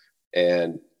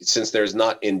 And since there's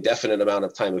not indefinite amount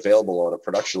of time available on a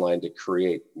production line to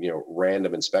create,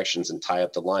 random inspections and tie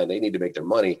up the line, they need to make their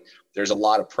money. There's a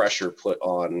lot of pressure put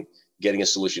on getting a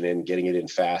solution in, getting it in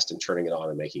fast, and turning it on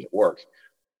and making it work.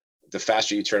 The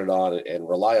faster you turn it on and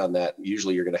rely on that,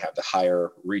 usually you're going to have the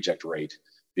higher reject rate,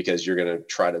 because you're going to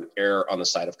try to err on the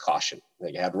side of caution.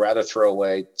 Like, I'd rather throw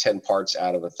away 10 parts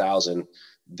out of 1,000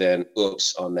 than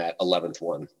oops on that 11th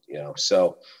one,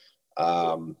 So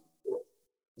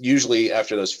usually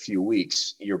after those few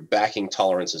weeks, your backing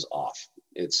tolerance is off.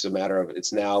 It's a matter of,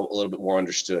 it's now a little bit more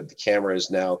understood. The camera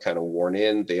is now kind of worn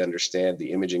in. They understand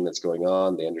the imaging that's going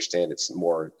on. They understand it's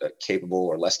more capable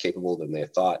or less capable than they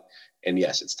thought. And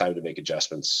yes, it's time to make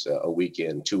adjustments a week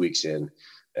in, 2 weeks in.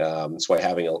 That's why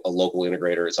having a local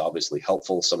integrator is obviously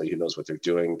helpful, somebody who knows what they're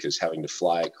doing, because having to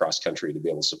fly across country to be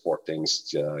able to support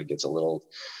things gets a little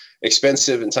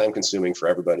expensive and time consuming for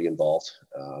everybody involved.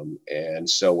 And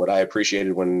so what I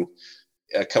appreciated when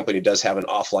a company does have an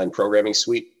offline programming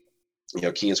suite,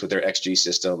 Keyence with their XG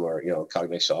system, or,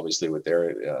 Cognex obviously with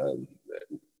their,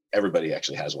 everybody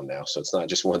actually has one now. So it's not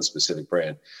just one specific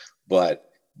brand, but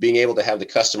being able to have the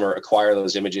customer acquire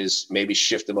those images, maybe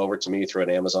shift them over to me through an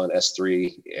Amazon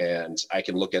S3, and I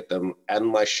can look at them in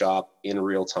my shop in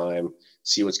real time,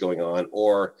 see what's going on.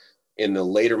 Or in the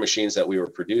later machines that we were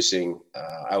producing,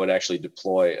 I would actually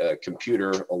deploy a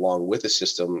computer along with the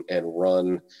system and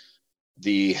run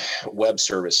the web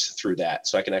service through that.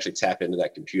 So I can actually tap into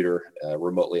that computer,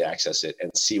 remotely access it,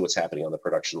 and see what's happening on the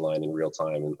production line in real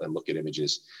time, and look at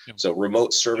images. Yeah. So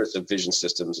remote service of vision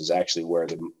systems is actually where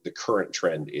the current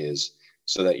trend is,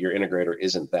 so that your integrator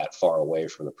isn't that far away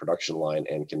from the production line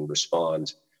and can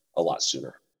respond a lot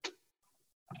sooner.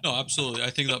 No, absolutely. I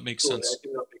think that makes sense.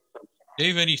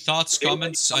 Dave, any thoughts,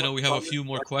 comments? I know we have a few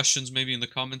more questions maybe in the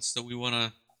comments that we want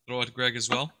to throw at Greg as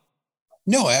well.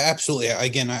 No, absolutely.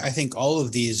 Again, I think all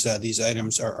of these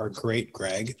items are great,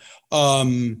 Greg.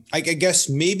 I guess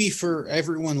maybe for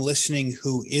everyone listening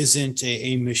who isn't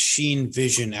a machine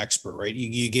vision expert, right?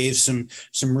 You gave some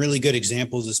really good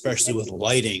examples, especially with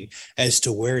lighting, as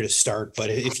to where to start. But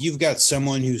if you've got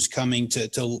someone who's coming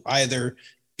to either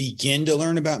begin to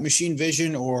learn about machine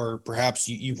vision, or perhaps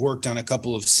you've worked on a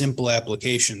couple of simple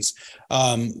applications,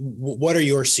 what are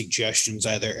your suggestions,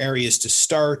 either areas to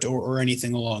start or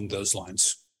anything along those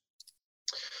lines?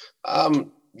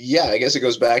 Yeah, I guess it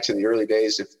goes back to the early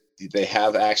days. If they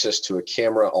have access to a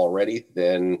camera already,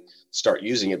 then start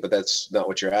using it. But that's not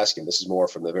what you're asking. This is more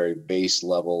from the very base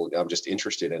level. I'm just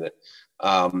interested in it.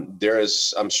 There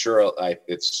is, I'm sure,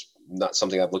 it's not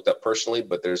something I've looked up personally,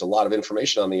 but there's a lot of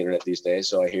information on the internet these days,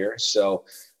 so I hear. So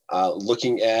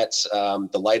looking at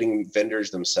the lighting vendors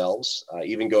themselves,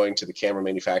 even going to the camera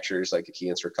manufacturers like a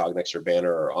Keyence or Cognex or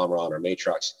Banner or Omron or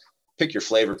Matrox, pick your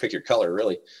flavor, pick your color,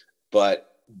 really. But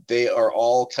they are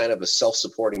all kind of a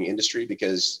self-supporting industry,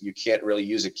 because you can't really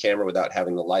use a camera without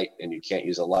having the light, and you can't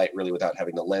use a light really without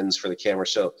having the lens for the camera.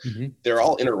 So they're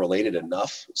all interrelated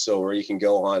enough. So where you can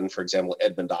go on, for example,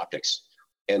 Edmund Optics,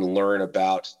 and learn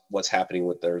about what's happening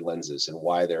with their lenses and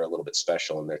why they're a little bit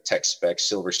special. And their Tech Spec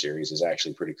Silver Series is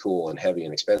actually pretty cool and heavy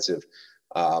and expensive.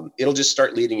 It'll just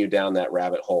start leading you down that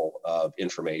rabbit hole of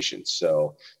information.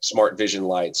 So smart vision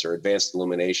lights or advanced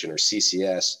illumination or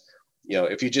CCS,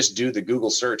 if you just do the Google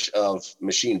search of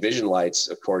machine vision lights,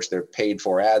 of course, their paid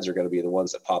for ads are going to be the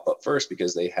ones that pop up first,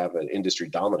 because they have an industry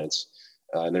dominance.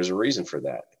 And there's a reason for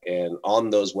that. And on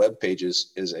those web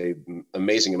pages is an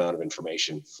amazing amount of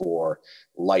information for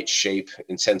light, shape,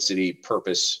 intensity,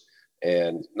 purpose,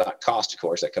 and not cost, of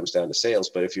course. That comes down to sales.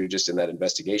 But if you're just in that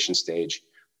investigation stage,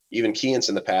 even Keyence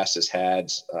in the past has had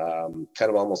kind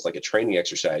of almost like a training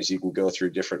exercise. You can go through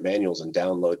different manuals and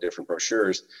download different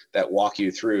brochures that walk you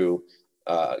through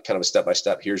kind of a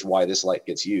step-by-step. Here's why this light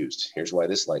gets used. Here's why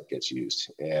this light gets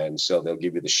used. And so they'll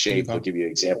give you the shape, they'll give you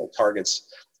example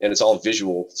targets, and it's all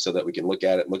visual so that we can look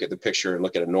at it, look at the picture, and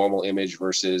look at a normal image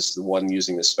versus the one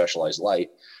using this specialized light.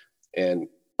 And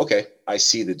okay, I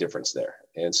see the difference there.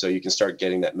 And so you can start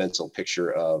getting that mental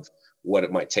picture of what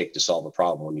it might take to solve a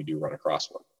problem when you do run across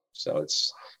one. So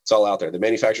it's all out there. The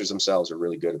manufacturers themselves are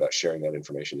really good about sharing that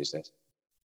information these days.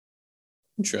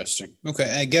 Interesting.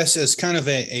 Okay, I guess as kind of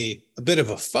a bit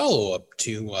of a follow-up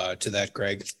to that,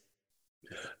 Greg,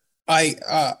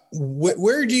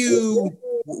 where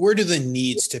do the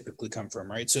needs typically come from,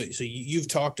 right? So you've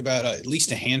talked about at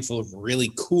least a handful of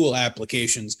really cool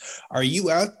applications. Are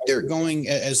you out there going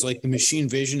as like the machine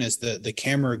vision, as the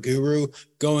camera guru,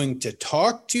 going to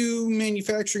talk to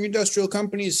manufacturing industrial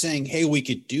companies saying, hey, we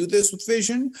could do this with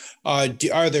vision? Are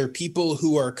there people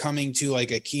who are coming to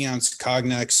like a Keyence,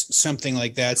 Cognex, something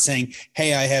like that, saying,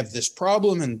 hey, I have this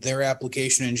problem, and their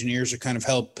application engineers are kind of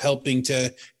helping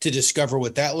to discover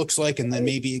what that looks like, and then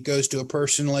maybe it goes to a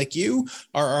person like you?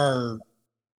 Are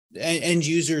end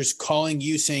users calling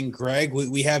you saying, Greg,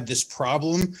 we have this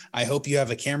problem, I hope you have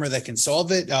a camera that can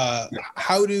solve it?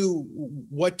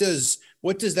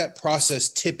 What does that process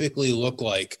typically look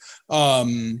like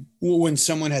when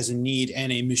someone has a need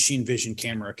and a machine vision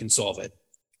camera can solve it?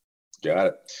 Got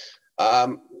it.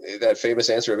 That famous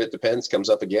answer of "it depends" comes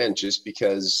up again, just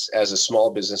because as a small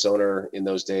business owner in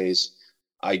those days,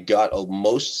 I got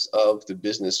most of the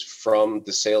business from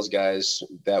the sales guys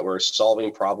that were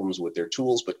solving problems with their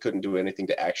tools, but couldn't do anything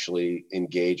to actually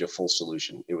engage a full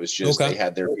solution. It was just They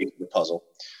had their piece of the puzzle,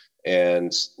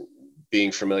 and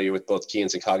being familiar with both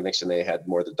Keyence and Cognex, and they had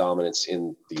more the dominance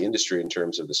in the industry in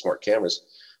terms of the smart cameras.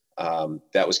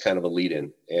 That was kind of a lead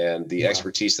in, and the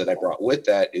expertise that I brought with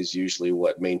that is usually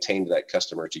what maintained that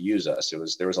customer to use us.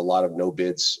 There was a lot of no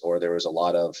bids, or there was a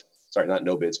lot of, sorry, not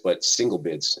no bids, but single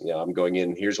bids. I'm going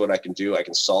in, here's what I can do. I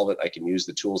can solve it. I can use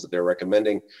the tools that they're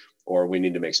recommending, or we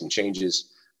need to make some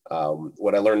changes.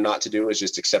 What I learned not to do is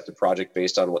just accept a project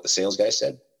based on what the sales guy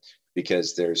said,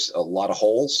 because there's a lot of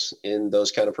holes in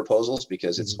those kind of proposals,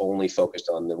 because it's only focused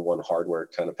on the one hardware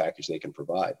kind of package they can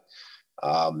provide.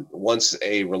 Once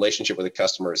a relationship with a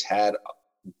customer is had,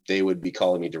 they would be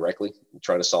calling me directly,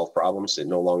 trying to solve problems. It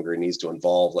no longer needs to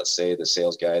involve, let's say, the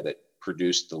sales guy that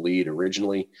produced the lead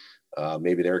originally.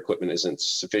 Maybe their equipment isn't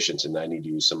sufficient and I need to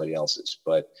use somebody else's.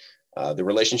 But the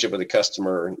relationship with the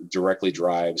customer directly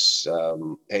drives,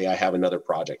 hey, I have another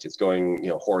project. It's going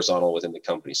horizontal within the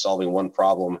company, solving one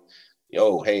problem.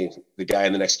 Hey, the guy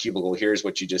in the next cubicle, here's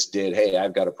what you just did. Hey,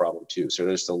 I've got a problem too. So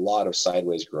there's a lot of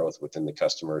sideways growth within the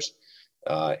customers.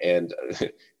 And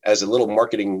as a little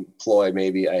marketing ploy,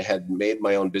 maybe I had made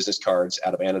my own business cards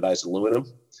out of anodized aluminum.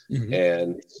 Mm-hmm.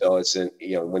 And so it's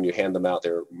when you hand them out,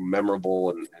 they're memorable,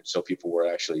 and so people were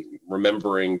actually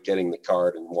remembering getting the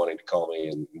card and wanting to call me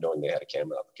and knowing they had a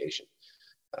camera application.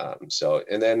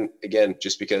 And then again,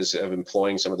 just because of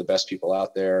employing some of the best people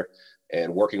out there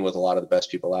and working with a lot of the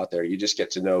best people out there, you just get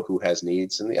to know who has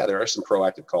needs. And yeah, there are some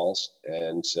proactive calls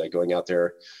and going out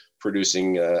there,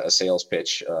 producing a sales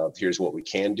pitch of here's what we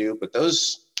can do. But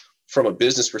those, from a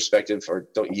business perspective,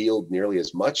 don't yield nearly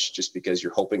as much, just because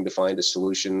you're hoping to find a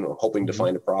solution or hoping to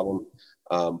find a problem.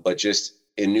 But just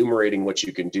enumerating what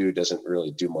you can do doesn't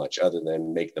really do much other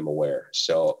than make them aware.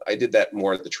 So I did that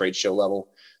more at the trade show level,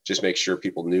 just make sure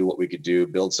people knew what we could do,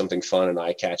 build something fun and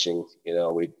eye-catching.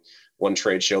 One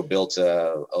trade show built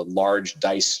a large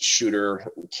dice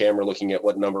shooter camera, looking at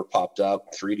what number popped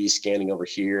up, 3D scanning over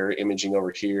here, imaging over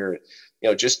here,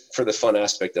 just for the fun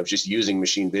aspect of just using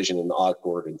machine vision in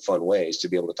awkward and fun ways to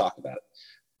be able to talk about it.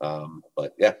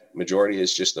 But yeah, majority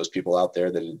is just those people out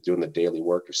there that are doing the daily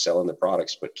work of selling the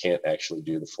products, but can't actually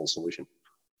do the full solution.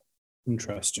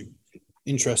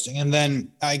 Interesting. And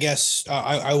then I guess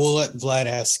I will let Vlad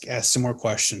ask some more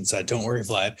questions. Don't worry,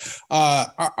 Vlad.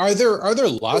 Are there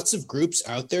lots of groups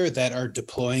out there that are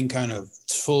deploying kind of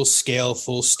full scale,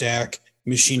 full stack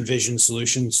machine vision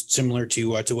solutions similar to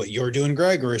what you're doing,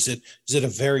 Greg? Or is it a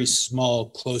very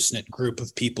small, close-knit group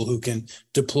of people who can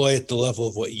deploy at the level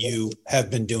of what you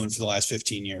have been doing for the last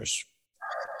 15 years?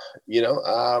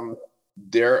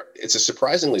 It's a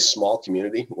surprisingly small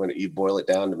community when you boil it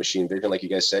down to machine vision. Like you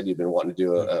guys said, you've been wanting to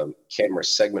do a camera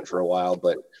segment for a while,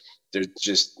 but they're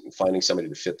just finding somebody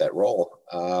to fit that role.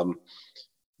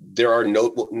 There are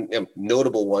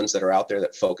notable ones that are out there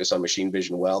that focus on machine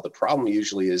vision well. The problem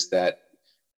usually is that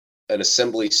an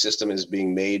assembly system is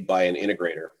being made by an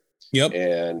integrator. Yep.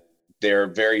 And they're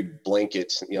very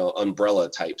blanket, umbrella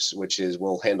types, which is,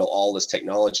 we'll handle all this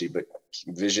technology, but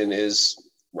vision is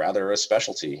rather a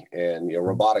specialty, and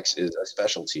robotics is a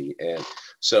specialty. And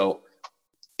so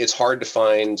it's hard to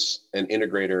find an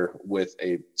integrator with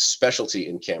a specialty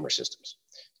in camera systems.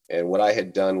 And what I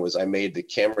had done was I made the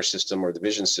camera system or the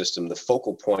vision system the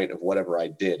focal point of whatever I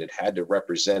did. It had to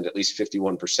represent at least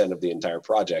 51% of the entire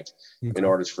project in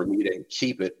order for me to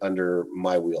keep it under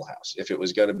my wheelhouse. If it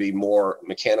was going to be more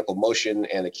mechanical motion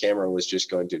and the camera was just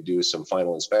going to do some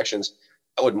final inspections,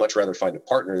 I would much rather find a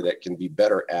partner that can be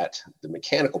better at the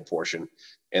mechanical portion,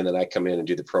 and then I come in and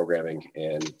do the programming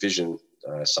and vision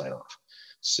sign off.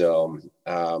 So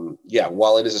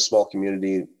while it is a small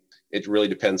community, it really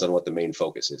depends on what the main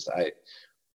focus is.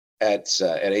 At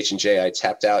H&J, I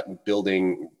tapped out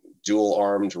building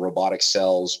dual-armed robotic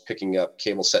cells, picking up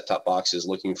cable set-top boxes,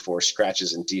 looking for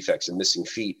scratches and defects and missing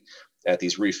feet at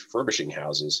these refurbishing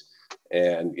houses.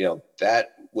 And,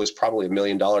 that was probably $1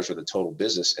 million worth of total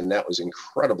business. And that was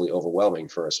incredibly overwhelming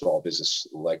for a small business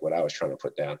like what I was trying to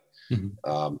put down.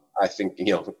 I think,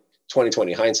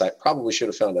 2020 hindsight, probably should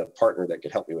have found a partner that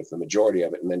could help me with the majority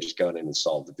of it and then just gone in and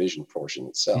solved the vision portion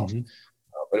itself.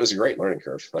 But it was a great learning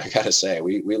curve. I got to say,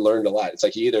 we learned a lot. It's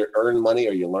like you either earn money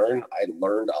or you learn. I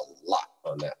learned a lot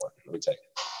on that one. Let me tell you.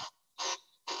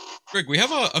 Greg, we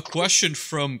have a question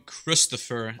from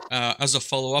Christopher as a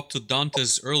follow-up to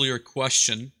Dante's earlier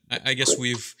question. I guess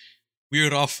we've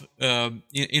veered off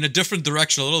in a different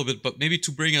direction a little bit, but maybe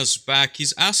to bring us back,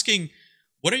 he's asking,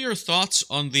 what are your thoughts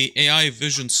on the AI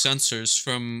vision sensors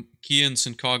from Keyence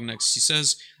and Cognex? He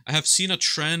says, I have seen a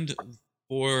trend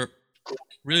for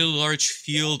really large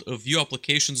field of view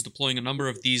applications deploying a number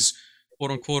of these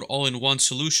quote-unquote all-in-one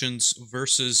solutions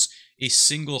versus a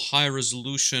single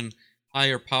high-resolution,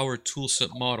 higher-power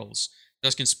toolset models. He's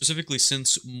asking specifically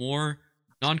since more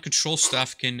non-control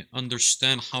staff can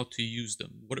understand how to use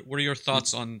them. What are your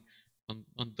thoughts on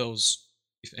those,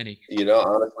 if any?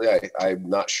 Honestly, I'm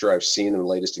not sure I've seen the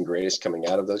latest and greatest coming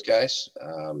out of those guys.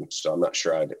 So I'm not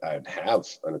sure I'd have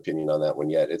an opinion on that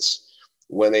one yet. It's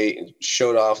when they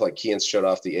showed off, like Keyence showed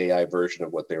off the AI version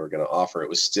of what they were going to offer, it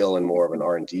was still in more of an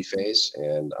R&D phase.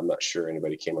 And I'm not sure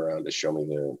anybody came around to show me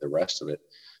the rest of it.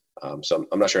 So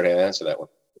I'm not sure how to answer that one.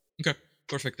 Okay.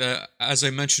 Perfect. As I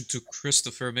mentioned to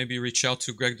Christopher, maybe reach out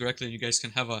to Greg directly and you guys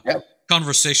can have a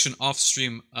conversation off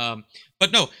stream.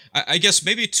 But no, I guess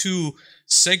maybe to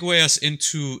segue us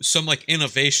into some like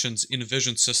innovations in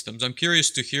vision systems. I'm curious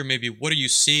to hear maybe what are you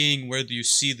seeing? Where do you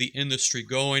see the industry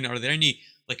going? Are there any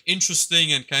like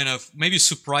interesting and kind of maybe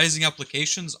surprising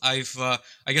applications? I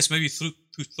guess maybe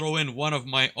to throw in one of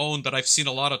my own that I've seen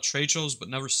a lot of trade shows but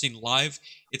never seen live.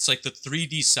 It's like the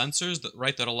 3D sensors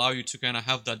that allow you to kind of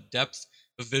have that depth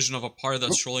of vision of a part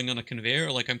that's rolling on a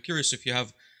conveyor. Like I'm curious if you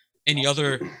have any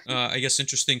other, I guess,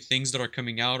 interesting things that are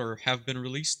coming out or have been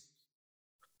released.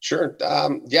 Sure.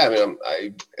 Yeah, I mean,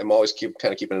 I am always keeping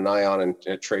an eye on and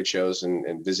at trade shows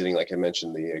and visiting, like I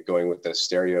mentioned, going with the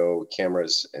stereo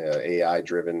cameras, AI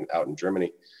driven out in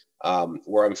Germany.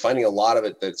 Where I'm finding a lot of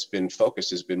it that's been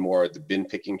focused has been more the bin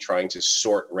picking, trying to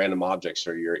sort random objects,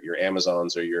 or your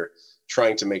Amazons, or you're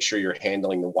trying to make sure you're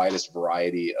handling the widest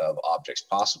variety of objects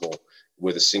possible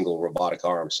with a single robotic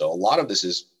arm. So a lot of this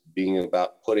is being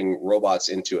about putting robots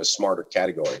into a smarter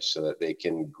category so that they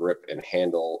can grip and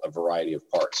handle a variety of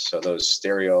parts. So those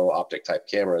stereo optic type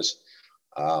cameras,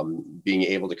 being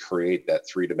able to create that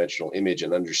three-dimensional image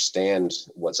and understand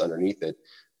what's underneath it,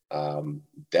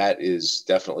 that is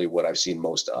definitely what I've seen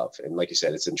most of. And like you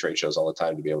said, it's in trade shows all the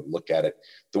time to be able to look at it.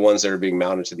 The ones that are being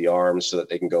mounted to the arms so that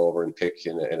they can go over and pick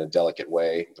in a delicate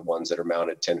way. The ones that are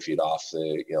mounted 10 feet off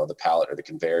the pallet or the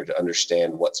conveyor to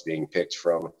understand what's being picked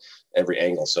from every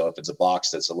angle. So if it's a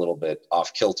box that's a little bit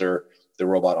off kilter, the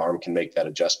robot arm can make that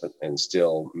adjustment and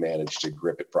still manage to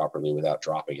grip it properly without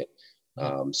dropping it.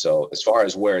 So as far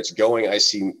as where it's going, I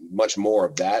see much more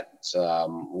of that.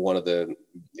 One of the,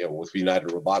 with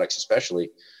United Robotics especially,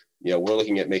 we're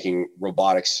looking at making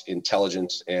robotics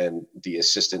intelligent and the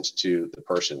assistant to the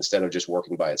person, instead of just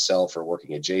working by itself or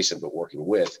working adjacent, but working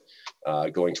with,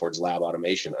 going towards lab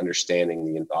automation, understanding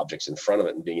the objects in front of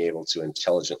it and being able to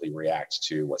intelligently react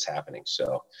to what's happening.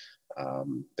 So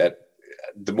that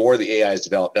the more the AI is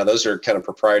developed, now those are kind of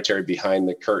proprietary behind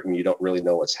the curtain. You don't really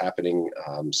know what's happening.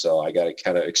 So I got to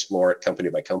kind of explore it company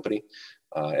by company.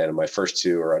 And my first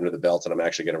two are under the belt, and I'm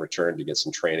actually going to return to get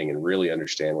some training and really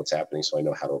understand what's happening so I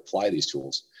know how to apply these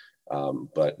tools.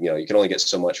 But, you can only get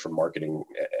so much from marketing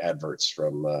adverts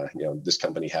from, this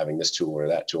company having this tool or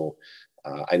that tool.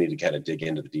 I need to kind of dig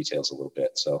into the details a little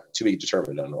bit. So to be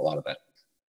determined on a lot of that.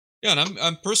 Yeah, and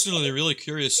I'm personally really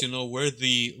curious, where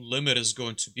the limit is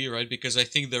going to be, right? Because I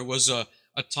think there was a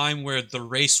time where the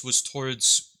race was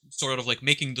towards sort of like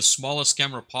making the smallest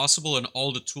camera possible and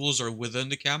all the tools are within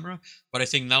the camera. But I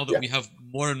think now that we have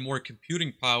more and more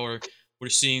computing power, we're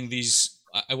seeing these,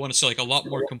 I want to say, like a lot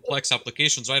more complex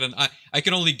applications, right? And I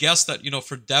can only guess that,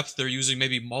 for depth, they're using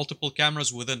maybe multiple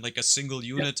cameras within like a single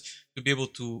unit to be able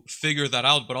to figure that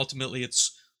out. But ultimately,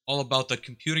 it's all about that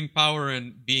computing power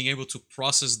and being able to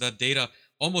process that data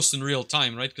almost in real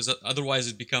time, right? Because otherwise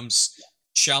it becomes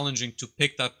challenging to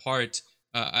pick that part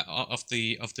of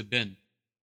the bin.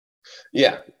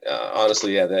 Yeah,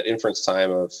 honestly, that inference time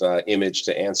of image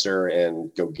to answer and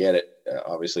go get it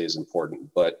obviously is important.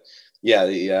 But yeah,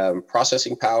 the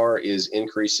processing power is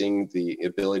increasing, the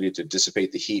ability to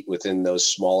dissipate the heat within those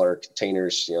smaller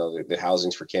containers, the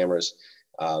housings for cameras.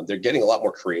 They're getting a lot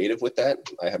more creative with that,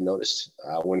 I have noticed.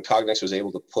 When Cognex was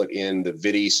able to put in the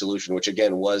ViDi solution, which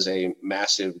again was a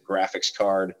massive graphics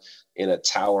card in a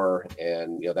tower,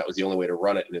 and that was the only way to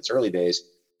run it in its early days,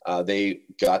 they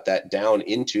got that down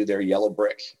into their yellow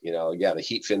brick. The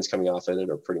heat fins coming off of it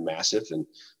are pretty massive, and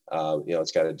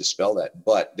it's got to dispel that.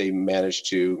 But they managed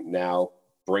to now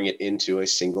bring it into a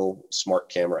single smart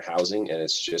camera housing, and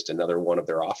it's just another one of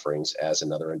their offerings as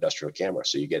another industrial camera.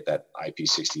 So you get that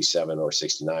IP67 or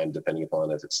 69, depending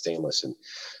upon if it's stainless. And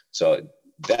so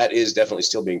that is definitely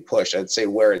still being pushed. I'd say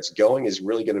where it's going is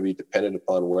really going to be dependent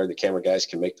upon where the camera guys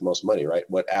can make the most money, right?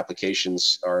 What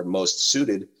applications are most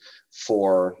suited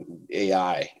for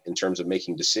AI in terms of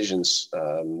making decisions,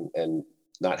 and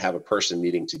not have a person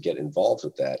needing to get involved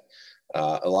with that.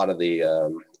 A lot of the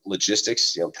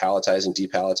logistics, palletizing,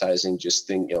 depalletizing, just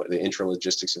the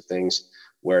intralogistics of things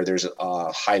where there's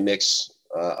a high mix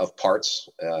of parts,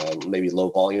 maybe low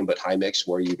volume, but high mix,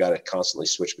 where you got to constantly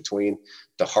switch between.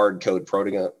 The hard code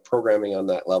programming on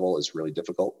that level is really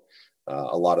difficult.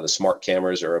 A lot of the smart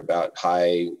cameras are about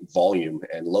high volume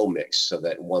and low mix, so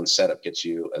that one setup gets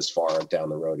you as far down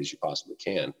the road as you possibly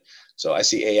can. So I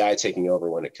see AI taking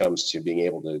over when it comes to being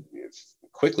able to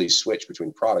quickly switch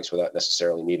between products without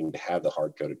necessarily needing to have the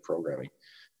hard-coded programming.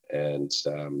 And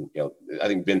I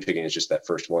think bin picking is just that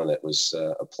first one that was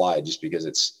applied, just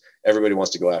because everybody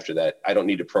wants to go after that. I don't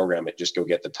need to program it; just go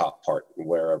get the top part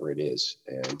wherever it is.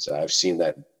 And I've seen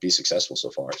that be successful so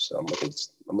far. So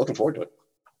I'm looking forward to it.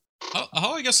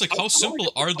 How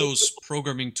simple are those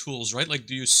programming tools, right? Like,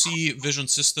 do you see Vision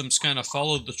Systems kind of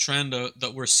follow the trend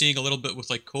that we're seeing a little bit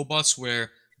with like cobots, where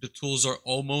the tools are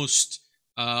almost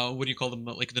what do you call them?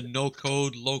 Like the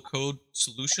no-code, low-code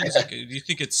solutions. Like, do you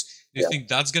think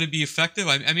that's going to be effective?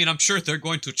 I mean, I'm sure they're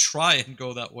going to try and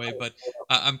go that way, but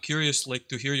I'm curious, like,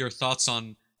 to hear your thoughts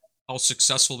on how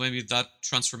successful maybe that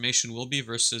transformation will be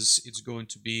versus it's going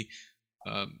to be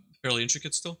fairly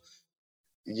intricate still.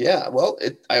 Yeah, well,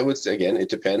 I would say, again, it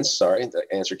depends. Sorry, the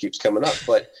answer keeps coming up,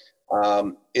 but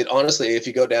it honestly, if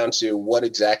you go down to what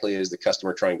exactly is the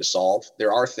customer trying to solve,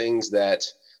 there are things that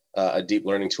a deep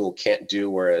learning tool can't do,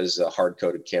 whereas a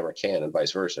hard-coded camera can, and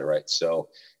vice versa, right? So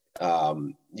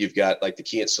you've got like the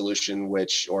Keyence solution,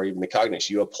 or even the Cognex,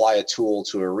 you apply a tool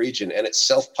to a region and it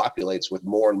self-populates with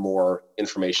more and more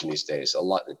information these days.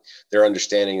 They're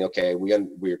understanding, okay, we're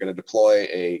going to deploy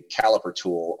a caliper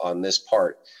tool on this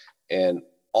part, and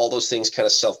all those things kind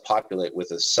of self-populate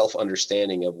with a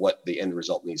self-understanding of what the end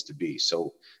result needs to be.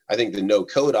 So I think the no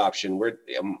code option,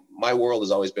 my world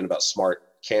has always been about smart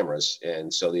cameras.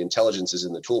 And so the intelligence is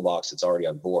in the toolbox. It's already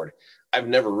on board. I've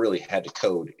never really had to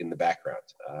code in the background.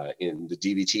 In the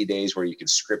DVT days where you could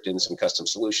script in some custom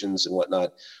solutions and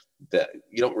whatnot, that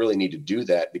you don't really need to do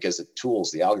that because the tools,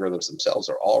 the algorithms themselves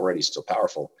are already still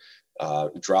powerful.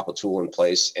 Drop a tool in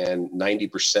place and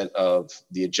 90% of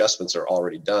the adjustments are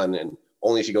already done. And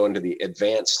only if you go into the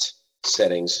advanced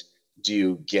settings do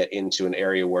you get into an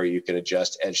area where you can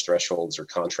adjust edge thresholds or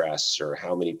contrasts, or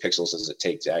how many pixels does it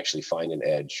take to actually find an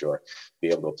edge, or be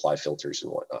able to apply filters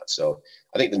and whatnot. So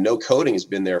I think the no coding has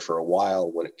been there for a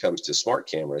while when it comes to smart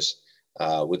cameras.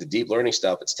 With the deep learning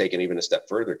stuff, it's taken even a step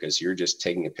further because you're just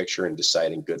taking a picture and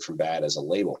deciding good from bad as a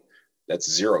label. That's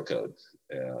zero code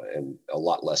and a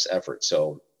lot less effort.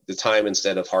 So the time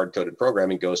instead of hard-coded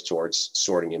programming goes towards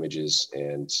sorting images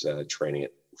and training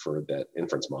it for that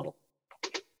inference model.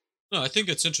 No, I think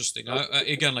it's interesting.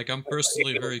 Again, like I'm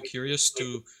personally very curious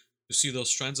to see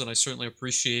those trends, and I certainly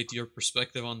appreciate your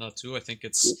perspective on that too. I think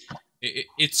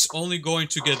it's only going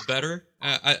to get better,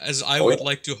 as I would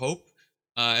like to hope,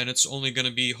 and it's only going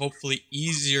to be hopefully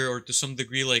easier, or to some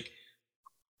degree, like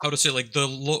how to say, like the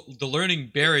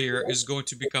learning barrier is going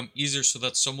to become easier, so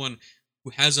that someone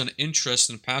who has an interest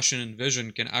and passion and vision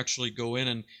can actually go in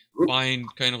and find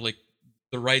kind of like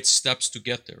the right steps to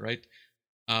get there, right?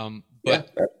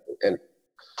 But and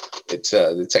it's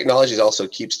the technology also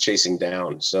keeps chasing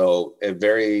down. So a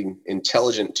very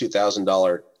intelligent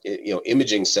 $2,000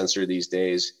 imaging sensor these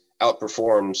days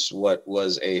outperforms what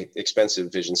was a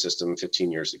expensive vision system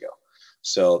 15 years ago.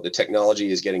 So the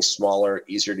technology is getting smaller,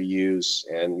 easier to use,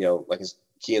 and like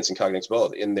Keyence and Cognex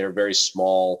both, in their very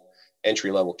small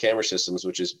entry-level camera systems,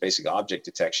 which is basic object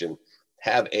detection,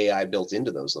 have AI built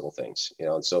into those little things.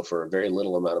 And so for a very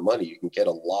little amount of money, you can get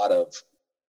a lot of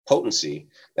potency.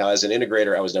 Now, as an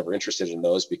integrator, I was never interested in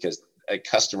those because a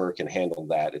customer can handle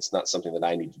that. It's not something that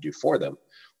I need to do for them.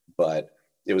 But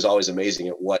it was always amazing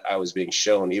at what I was being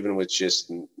shown, even with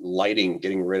just lighting,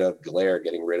 getting rid of glare,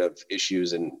 getting rid of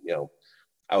issues. And,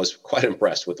 I was quite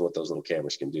impressed with what those little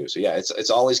cameras can do. So yeah, it's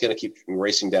always going to keep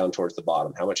racing down towards the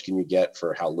bottom. How much can you get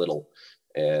for how little?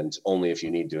 And only if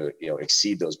you need to,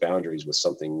 exceed those boundaries with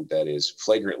something that is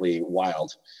flagrantly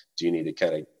wild, do you need to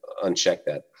kind of uncheck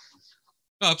that.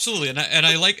 No, absolutely, and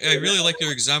I really like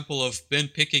your example of bin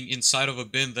picking inside of a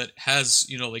bin that has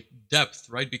like depth,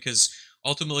 right? Because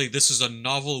ultimately this is a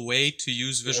novel way to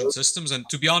use vision systems. And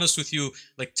to be honest with you,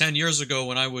 like 10 years ago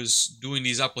when I was doing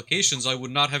these applications, I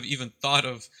would not have even thought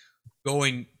of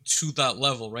going to that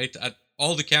level, right?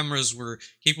 All the cameras were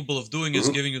capable of doing is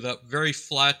giving you that very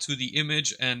flat 2D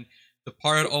image, and the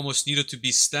part almost needed to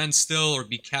be standstill or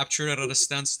be captured at a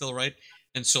standstill, right?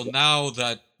 And so now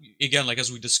that, again, like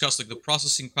as we discussed, like the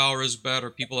processing power is better,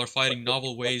 people are finding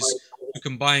novel ways to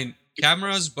combine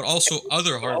cameras, but also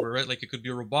other hardware, right? Like it could be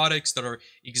robotics that are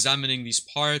examining these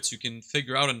parts. You can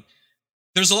figure out, and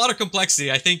there's a lot of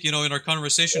complexity. I think, in our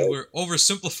conversation, we're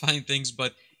oversimplifying things,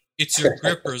 but it's your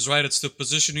grippers, right? It's the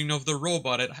positioning of the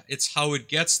robot. It's how it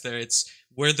gets there. It's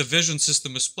where the vision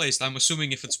system is placed. I'm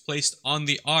assuming if it's placed on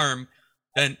the arm,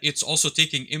 then it's also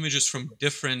taking images from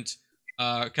different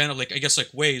kind of like, I guess, like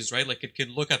ways, right? Like it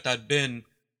can look at that bin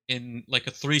in like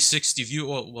a 360 view,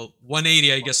 well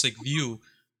 180, I guess, like view.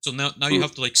 So now you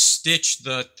have to like stitch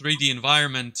the 3D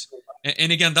environment.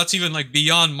 And again, that's even like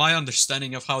beyond my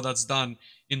understanding of how that's done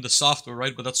in the software,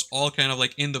 right? But that's all kind of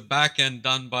like in the back end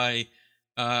done by,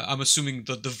 I'm assuming,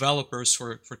 the developers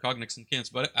for Cognex and Keyence.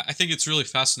 But I think it's really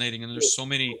fascinating, and there's so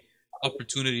many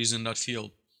opportunities in that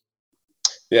field.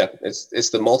 Yeah, it's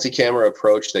the multi-camera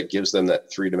approach that gives them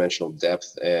that three-dimensional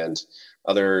depth, and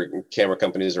other camera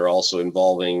companies are also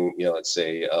involving, let's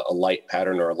say a light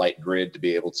pattern or a light grid to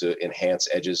be able to enhance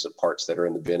edges of parts that are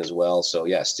in the bin as well. So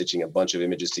yeah, stitching a bunch of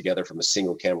images together from a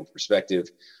single camera perspective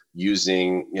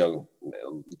using,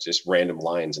 just random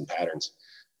lines and patterns.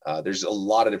 There's a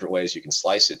lot of different ways you can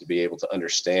slice it to be able to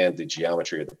understand the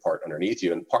geometry of the part underneath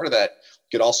you. And part of that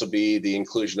could also be the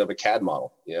inclusion of a CAD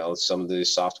model. Some of the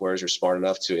softwares are smart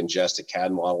enough to ingest a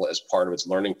CAD model as part of its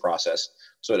learning process,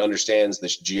 so it understands the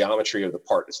geometry of the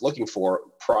part it's looking for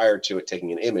prior to it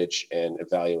taking an image and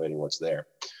evaluating what's there.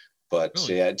 But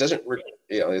really? Yeah, it doesn't,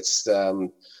 it's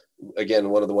again,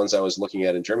 one of the ones I was looking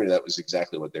at in Germany, that was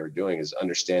exactly what they were doing, is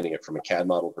understanding it from a CAD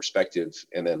model perspective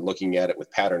and then looking at it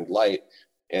with patterned light.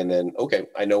 And then, okay,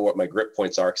 I know what my grip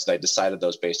points are because I decided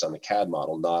those based on the CAD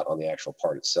model, not on the actual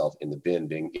part itself in the bin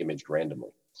being imaged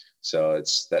randomly. So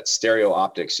it's that stereo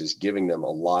optics is giving them a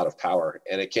lot of power,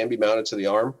 and it can be mounted to the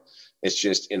arm. It's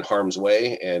just in harm's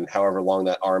way, and however long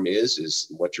that arm is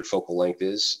what your focal length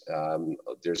is.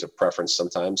 There's a preference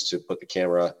sometimes to put the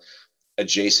camera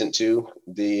adjacent to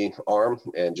the arm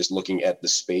and just looking at the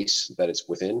space that it's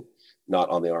within, not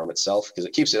on the arm itself, because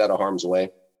it keeps it out of harm's way.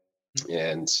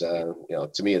 And to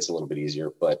me, it's a little bit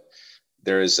easier, but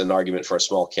there is an argument for a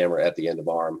small camera at the end of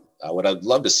arm. What I'd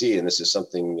love to see, and this is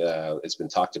something it's been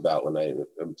talked about when I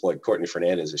employed Courtney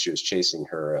Fernandez as she was chasing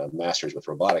her master's with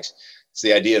robotics, it's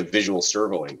the idea of visual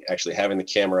servoing, actually having the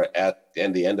camera at the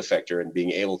end effector and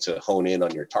being able to hone in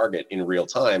on your target in real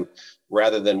time,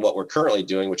 rather than what we're currently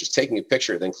doing, which is taking a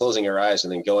picture, then closing our eyes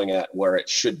and then going at where it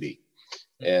should be.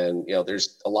 And,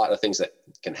 there's a lot of things that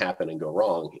can happen and go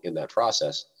wrong in that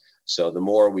process. So the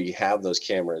more we have those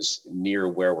cameras near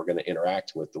where we're going to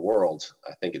interact with the world,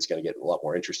 I think it's going to get a lot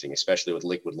more interesting, especially with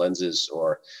liquid lenses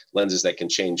or lenses that can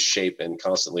change shape and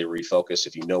constantly refocus.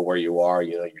 If you know where you are,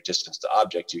 your distance to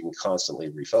object, you can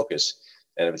constantly refocus.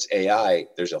 And if it's AI,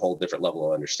 there's a whole different level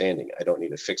of understanding. I don't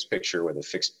need a fixed picture with a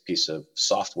fixed piece of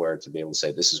software to be able to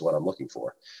say, this is what I'm looking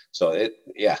for. So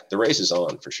the race is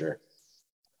on for sure.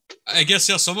 I guess,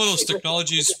 some of those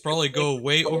technologies probably go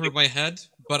way over my head,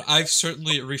 but I've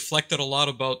certainly reflected a lot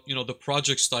about, the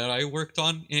projects that I worked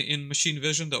on in machine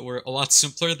vision that were a lot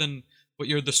simpler than what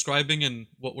you're describing and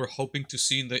what we're hoping to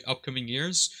see in the upcoming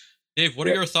years. Dave, what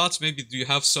are your thoughts? Maybe do you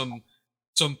have some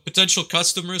potential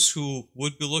customers who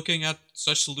would be looking at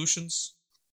such solutions?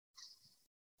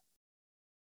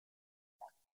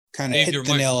 Kind of hit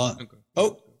the nail on. Okay.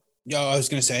 Oh, yeah, I was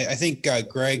going to say, I think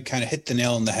Greg kind of hit the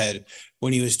nail on the head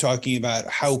when he was talking about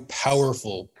how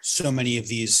powerful so many of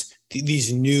these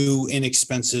new,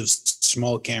 inexpensive,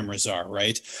 small cameras are,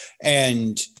 right?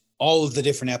 And all of the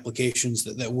different applications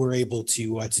that we're able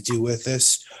to do with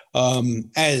this.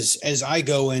 As I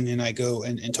go in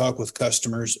and talk with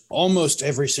customers, almost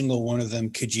every single one of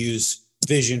them could use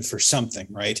vision for something,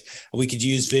 right? We could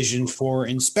use vision for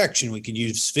inspection. We could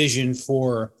use vision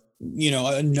for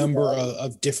a number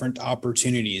of different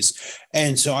opportunities.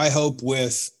 And so I hope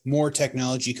with more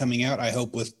technology coming out, I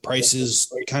hope with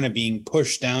prices kind of being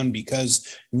pushed down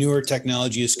because newer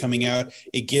technology is coming out,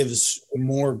 it gives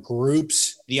more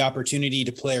groups the opportunity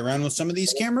to play around with some of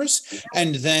these cameras.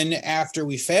 And then after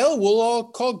we fail, we'll all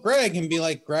call Greg and be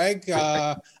like, Greg,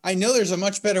 I know there's a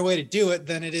much better way to do it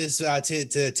than it is to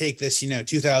take this,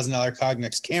 $2,000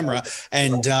 Cognex camera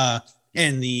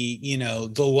and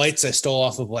the lights I stole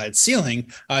off of Vlad's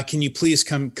ceiling. Can you please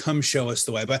come show us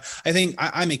the way? But I think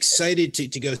I'm excited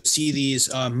to go see these.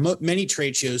 Many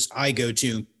trade shows I go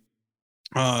to,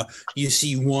 you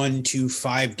see 1 to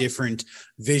 5 different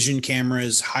vision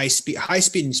cameras. High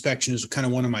speed inspection is kind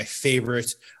of one of my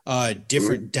favorite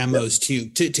different demos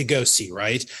to go see,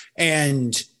 right?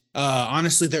 And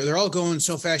honestly, they're all going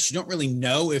so fast you don't really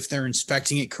know if they're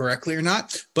inspecting it correctly or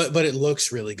not, but it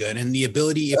looks really good. And the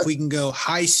ability, if we can go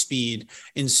high speed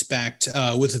inspect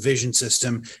with a vision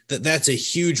system, that's a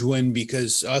huge win,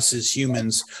 because us as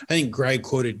humans, I think Greg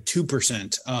quoted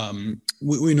 2%.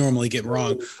 We normally get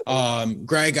wrong.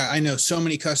 Greg, I know so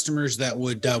many customers that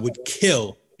would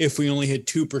kill if we only had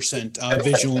 2%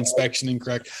 visual inspection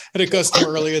incorrect. I had a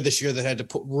customer earlier this year that had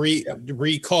to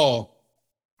recall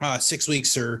 6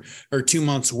 weeks or 2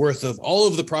 months worth of all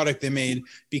of the product they made,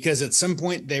 because at some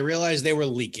point they realized they were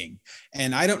leaking.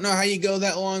 And I don't know how you go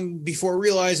that long before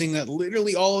realizing that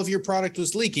literally all of your product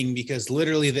was leaking, because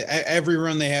literally every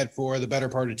run they had for the better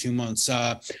part of 2 months,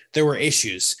 there were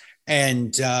issues.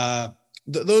 And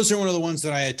those are one of the ones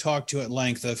that I had talked to at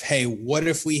length of, hey, what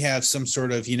if we have some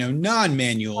sort of,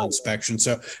 non-manual inspection?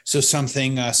 So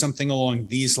something along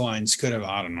these lines could have,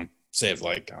 I don't know, save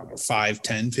like $5,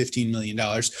 $10, $15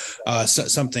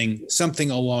 million,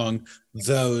 something along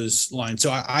those lines.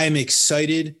 So I am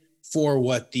excited for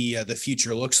what the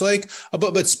future looks like.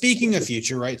 But speaking of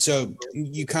future, right? So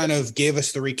you kind of gave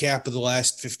us the recap of the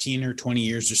last 15 or 20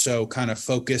 years or so, kind of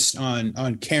focused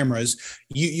on cameras.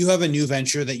 You have a new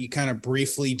venture that you kind of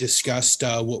briefly discussed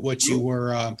what you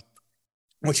were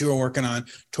working on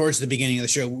towards the beginning of the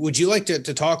show. Would you like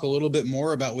to talk a little bit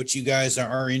more about what you guys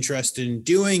are interested in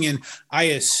doing? And I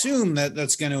assume that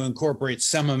that's going to incorporate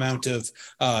some amount of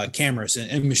cameras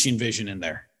and machine vision in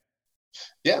there.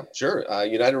 Yeah, sure.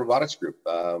 United Robotics Group.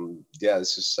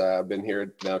 This is I've been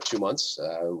here now 2 months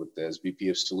as VP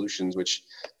of Solutions, which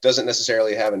doesn't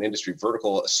necessarily have an industry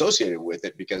vertical associated with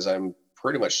it, because I'm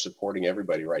pretty much supporting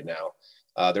everybody right now.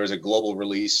 There's a global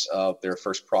release of their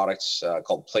first products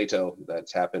called Plato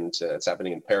that's happened. It's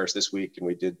happening in Paris this week, and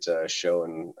we did a show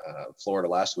in Florida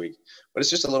last week. But it's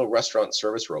just a little restaurant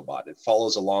service robot. It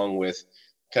follows along with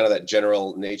kind of that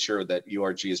general nature that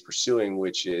URG is pursuing,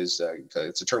 which is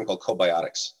it's a term called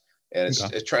cobiotics, and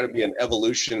it's trying to be an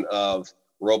evolution of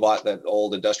robot, that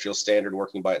old industrial standard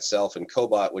working by itself, and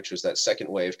cobot, which was that second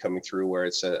wave coming through, where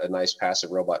it's a nice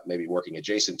passive robot maybe working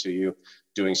adjacent to you,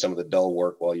 doing some of the dull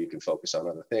work while you can focus on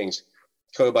other things.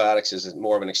 Cobiotics is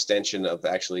more of an extension of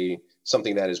actually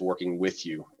something that is working with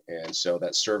you. And so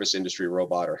that service industry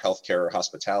robot or healthcare or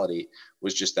hospitality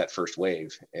was just that first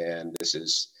wave. And this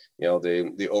is,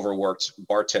 the overworked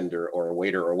bartender or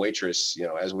waiter or waitress,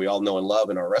 as we all know and love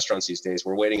in our restaurants these days,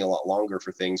 we're waiting a lot longer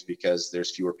for things because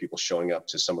there's fewer people showing up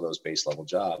to some of those base level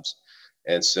jobs.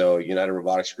 And so United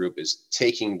Robotics Group is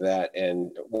taking that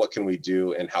and what can we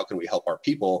do and how can we help our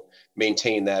people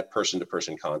maintain that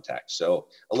person-to-person contact? So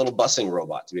a little busing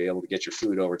robot to be able to get your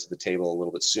food over to the table a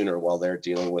little bit sooner while they're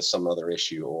dealing with some other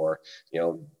issue, or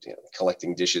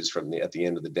collecting dishes at the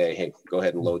end of the day. Hey, go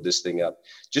ahead and load this thing up,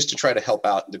 just to try to help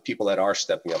out the people that are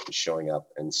stepping up and showing up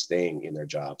and staying in their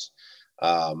jobs.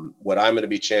 What I'm going to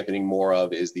be championing more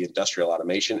of is the industrial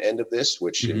automation end of this,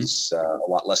 which is a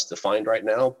lot less defined right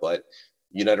now, but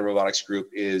United Robotics Group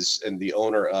is the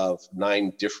owner of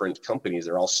 9 different companies.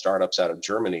 They're all startups out of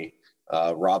Germany.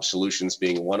 Rob Solutions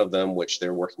being one of them, which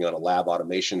they're working on a lab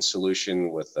automation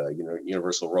solution with a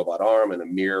universal robot arm and a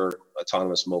Mir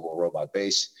autonomous mobile robot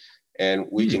base. And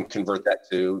we can convert that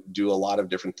to do a lot of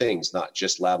different things, not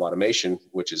just lab automation,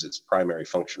 which is its primary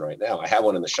function right now. I have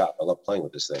one in the shop. I love playing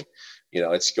with this thing.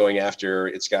 It's going after,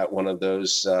 it's got one of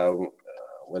those,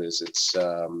 one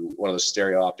of those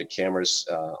stereo optic cameras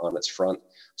on its front,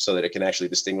 so that it can actually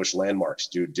distinguish landmarks,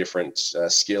 do different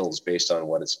skills based on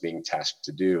what it's being tasked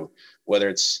to do. Whether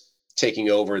it's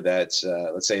taking over that,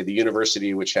 let's say the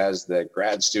university, which has the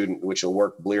grad student, which will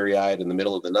work bleary-eyed in the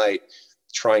middle of the night,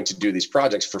 trying to do these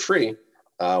projects for free.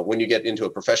 When you get into a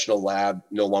professional lab,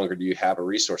 no longer do you have a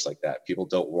resource like that. People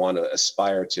don't want to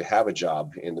aspire to have a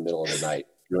job in the middle of the night,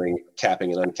 doing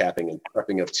capping and uncapping and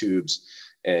prepping of tubes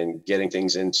and getting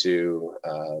things into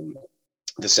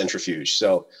the centrifuge.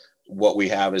 So what we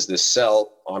have is this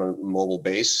cell on a mobile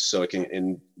base, so it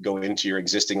can go into your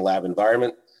existing lab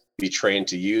environment, be trained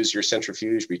to use your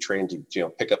centrifuge, be trained to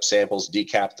pick up samples,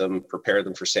 decap them, prepare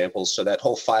them for samples. So that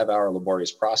whole 5-hour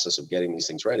laborious process of getting these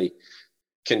things ready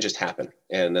can just happen.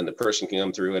 And then the person can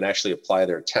come through and actually apply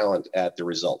their talent at the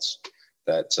results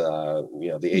that,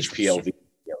 the HPLV,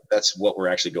 that's what we're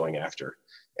actually going after.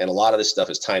 And a lot of this stuff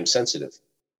is time sensitive.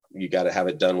 You got to have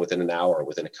it done within an hour,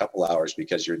 within a couple hours,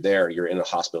 because you're in a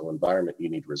hospital environment, you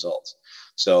need results.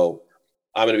 So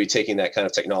I'm going to be taking that kind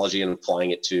of technology and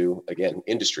applying it to, again,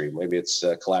 industry. Maybe it's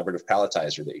a collaborative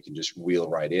palletizer that you can just wheel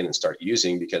right in and start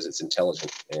using because it's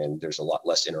intelligent and there's a lot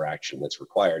less interaction that's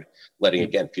required, letting,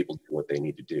 again, people do what they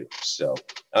need to do. So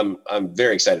I'm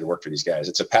very excited to work for these guys.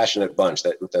 It's a passionate bunch.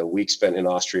 That with a week spent in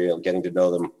Austria, getting to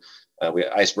know them. We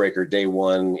had icebreaker day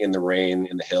one in the rain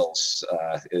in the hills.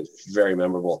 It's very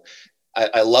memorable.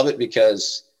 I love it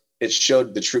because it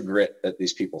showed the true grit that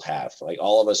these people have. Like,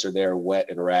 all of us are there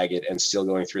wet and ragged and still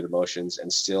going through the motions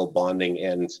and still bonding,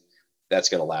 and that's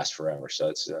going to last forever. So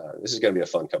this is going to be a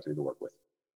fun company to work with.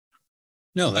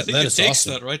 No, I think it takes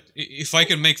awesome. That, right? If I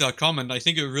can make that comment, I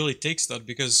think it really takes that,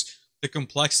 because the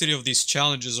complexity of these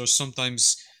challenges are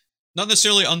sometimes not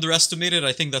necessarily underestimated.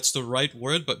 I think that's the right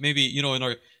word, but maybe, in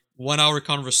our 1-hour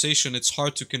conversation, it's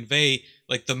hard to convey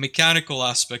like the mechanical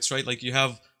aspects, right? Like, you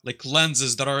have like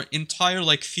lenses that are entire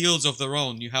like fields of their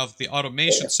own. You have the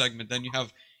automation segment, then you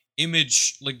have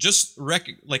image, like just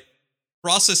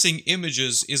processing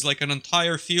images is like an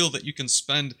entire field that you can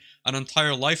spend an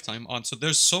entire lifetime on. So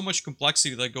there's so much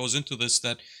complexity that goes into this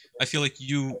that I feel like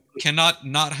you cannot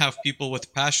not have people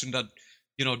with passion that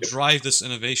drive this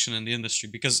innovation in the industry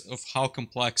because of how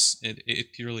complex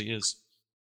it purely is.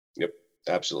 Yep.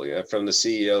 Absolutely. From the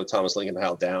CEO, Thomas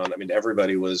Lincolnheil, down, I mean,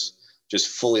 everybody was just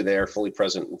fully there, fully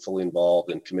present, and fully involved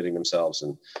and committing themselves.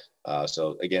 And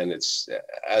so again, it's,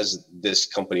 as this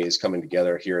company is coming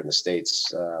together here in the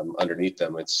States, underneath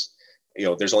them, it's,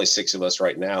 there's only 6 of us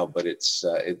right now, but it's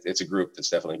a group that's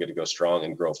definitely going to go strong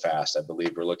and grow fast. I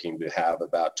believe we're looking to have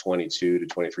about 22 to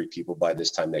 23 people by this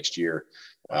time next year,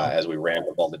 as we ramp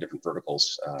up all the different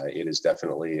verticals. It is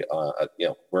definitely,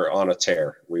 we're on a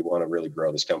tear. We want to really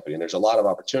grow this company, and there's a lot of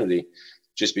opportunity,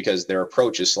 just because their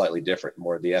approach is slightly different,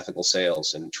 more the ethical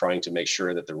sales and trying to make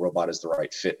sure that the robot is the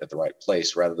right fit at the right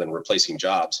place rather than replacing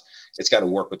jobs. It's got to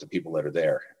work with the people that are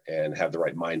there and have the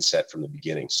right mindset from the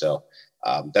beginning. So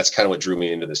That's kind of what drew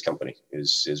me into this company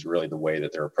is really the way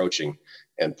that they're approaching.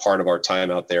 And part of our time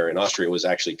out there in Austria was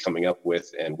actually coming up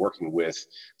with and working with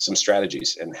some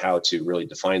strategies and how to really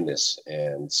define this.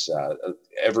 And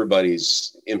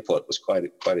everybody's input was quite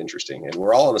interesting. And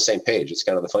we're all on the same page. It's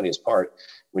kind of the funniest part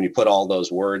when you put all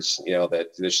those words, that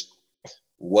there's,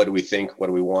 what do we think? What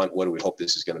do we want? What do we hope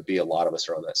this is going to be? A lot of us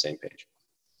are on that same page.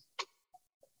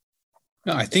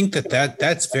 No, I think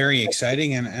that's very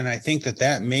exciting. And I think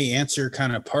that may answer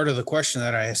kind of part of the question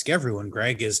that I ask everyone,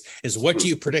 Greg, is what do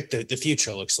you predict the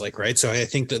future looks like, right? So I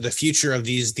think that the future of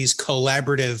these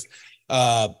collaborative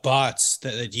bots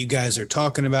that you guys are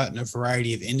talking about in a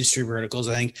variety of industry verticals,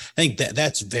 I think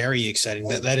that's very exciting.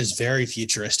 That is very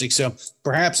futuristic. So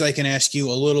perhaps I can ask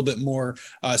you a little bit more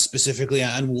specifically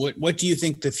on what do you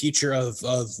think the future of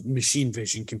machine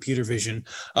vision, computer vision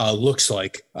looks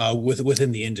like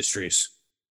within the industries?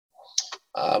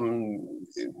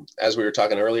 As we were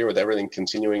talking earlier, with everything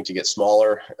continuing to get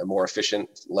smaller and more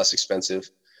efficient, less expensive,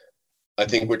 I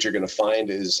think what you're going to find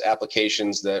is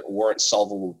applications that weren't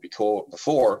solvable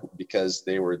before because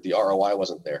the ROI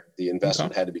wasn't there. The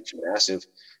investment had to be too massive,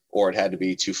 or it had to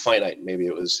be too finite. Maybe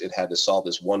it had to solve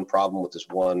this one problem with this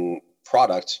one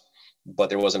product, but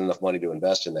there wasn't enough money to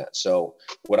invest in that. So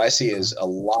what I see is a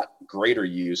lot greater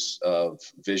use of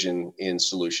vision in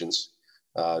solutions,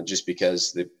 just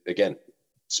because again,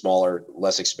 smaller,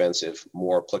 less expensive,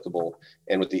 more applicable.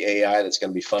 And with the AI that's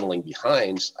going to be funneling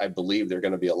behind, I believe they're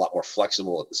going to be a lot more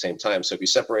flexible at the same time. So if you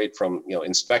separate from,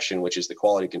 inspection, which is the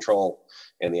quality control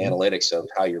and the analytics of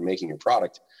how you're making your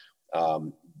product,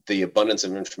 the abundance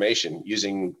of information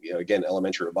using, again,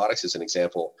 elementary robotics as an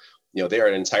example, they are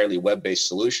an entirely web-based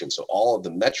solution. So all of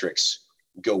the metrics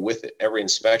go with it. Every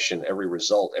inspection, every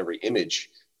result, every image,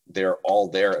 they're all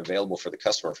there available for the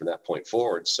customer from that point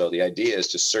forward. So the idea is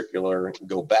to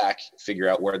go back, figure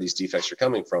out where these defects are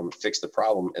coming from, fix the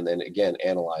problem, and then again,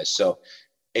 analyze. So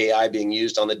AI being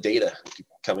used on the data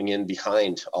coming in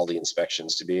behind all the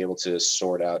inspections to be able to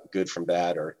sort out good from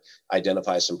bad or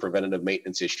identify some preventative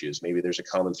maintenance issues. Maybe there's a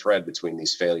common thread between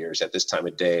these failures at this time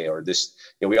of day, or this,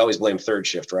 we always blame third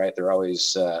shift, right? They're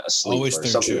always asleep or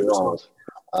something wrong.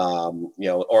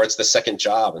 Or it's the second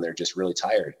job and they're just really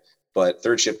tired. But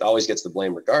third shift always gets the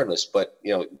blame regardless. But,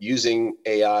 using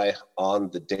AI on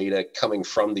the data coming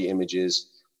from the images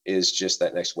is just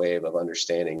that next wave of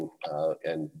understanding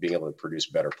and being able to produce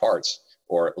better parts,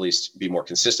 or at least be more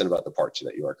consistent about the parts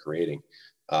that you are creating.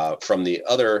 From the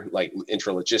other, like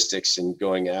intralogistics and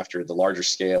going after the larger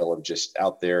scale of just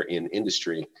out there in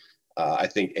industry, I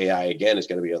think AI, again, is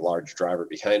going to be a large driver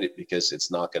behind it because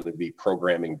it's not going to be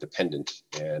programming dependent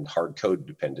and hard code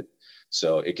dependent.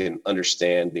 So it can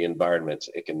understand the environment,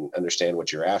 it can understand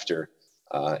what you're after,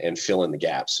 and fill in the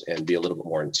gaps and be a little bit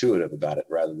more intuitive about it,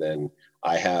 rather than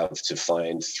I have to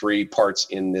find 3 parts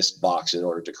in this box in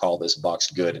order to call this box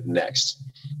good next.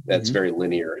 That's very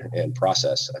linear and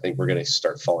process. I think we're going to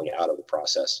start falling out of the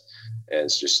process and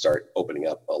just start opening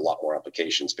up a lot more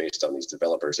applications based on these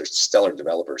developers. There's stellar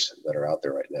developers that are out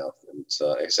there right now. And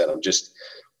so, like I said, I'm just,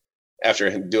 after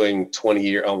doing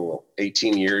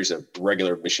 18 years of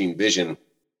regular machine vision,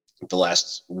 the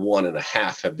last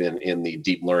 1.5 have been in the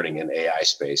deep learning and AI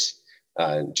space,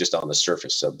 just on the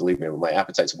surface. So believe me, when my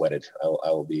appetite's whetted,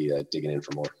 I will be digging in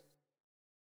for more.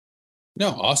 No,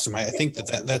 awesome. I think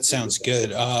that sounds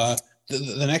good.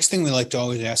 The next thing we like to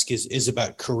always ask is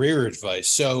about career advice.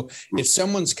 So if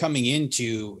someone's coming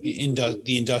into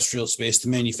the industrial space, the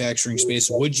manufacturing space,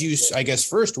 would you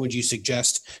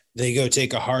suggest they go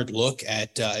take a hard look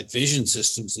at vision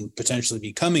systems and potentially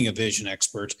becoming a vision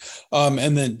expert?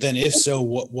 And then if so,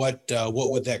 what would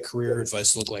that career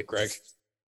advice look like, Greg?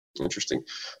 Interesting.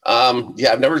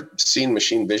 I've never seen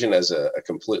machine vision as a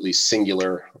completely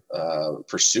singular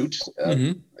pursuit.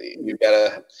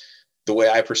 The way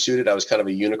I pursued it, I was kind of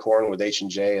a unicorn with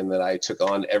H&J, and that I took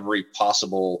on every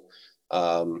possible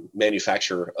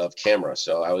manufacturer of camera.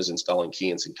 So I was installing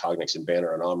Keyence and Cognex and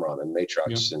Banner and Omron and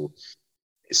Matrox and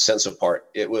Sensopart.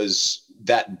 It was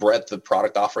that breadth of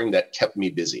product offering that kept me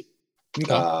busy.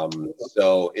 Okay.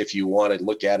 So if you want to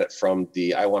look at it from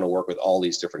I want to work with all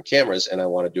these different cameras and I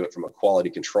want to do it from a quality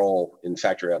control and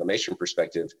factory automation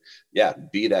perspective,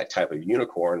 be that type of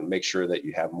unicorn. Make sure that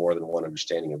you have more than one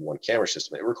understanding of one camera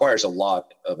system. It requires a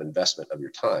lot of investment of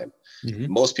your time.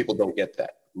 Most people don't get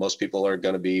that. Most people are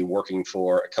going to be working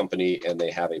for a company and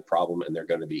they have a problem and they're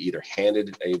going to be either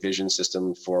handed a vision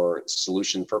system for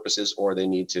solution purposes, or they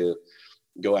need to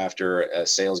go after a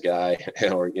sales guy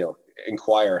or,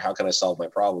 inquire, how can I solve my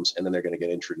problems? And then they're going to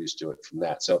get introduced to it from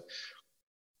that. So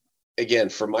again,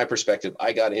 from my perspective,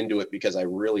 I got into it because I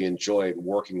really enjoyed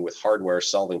working with hardware,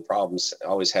 solving problems. I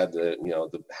always had the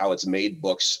how it's made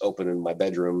books open in my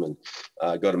bedroom,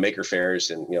 and go to maker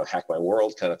fairs and, hack my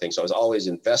world kind of thing. So I was always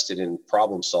invested in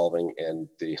problem solving, and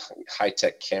the high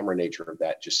tech camera nature of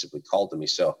that just simply called to me.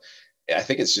 So I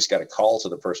think it's just got to call to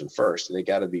the person first. They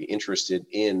got to be interested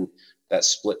in that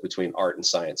split between art and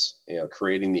science.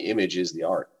 Creating the image is the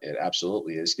art. It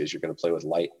absolutely is, because you're going to play with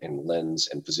light and lens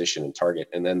and position and target,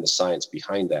 and then the science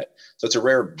behind that. So it's a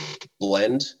rare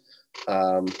blend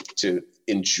to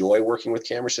enjoy working with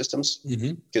camera systems,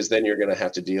 because then you're going to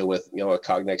have to deal with, a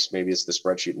Cognex. Maybe it's the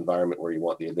spreadsheet environment where you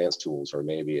want the advanced tools, or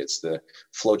maybe it's the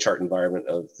flowchart environment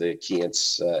of the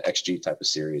Keyence XG type of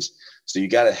series. So you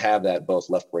got to have that both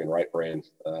left brain, right brain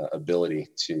ability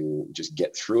to just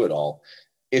get through it all,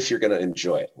 if you're going to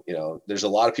enjoy it. There's a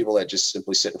lot of people that just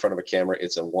simply sit in front of a camera.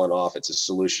 It's a one-off, it's a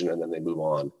solution, and then they move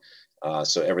on.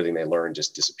 So everything they learned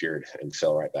just disappeared and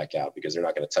fell right back out, because they're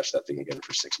not going to touch that thing again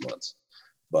for 6 months.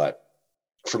 But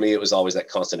for me, it was always that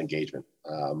constant engagement.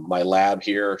 My lab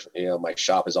here, my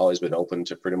shop has always been open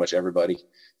to pretty much everybody.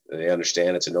 They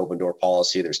understand it's an open door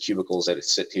policy. There's cubicles that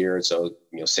sit here. And so,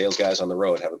 sales guys on the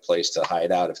road have a place to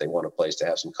hide out if they want a place to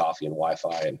have some coffee and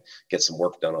Wi-Fi and get some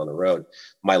work done on the road.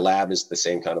 My lab is the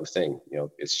same kind of thing.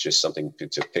 It's just something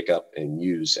to pick up and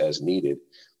use as needed.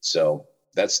 So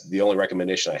that's the only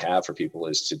recommendation I have for people,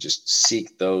 is to just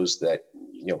seek those that,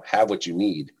 have what you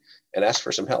need, and ask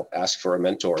for some help. Ask for a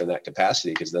mentor in that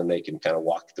capacity, because then they can kind of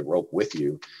walk the rope with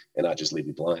you and not just leave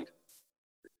you blind.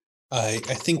 I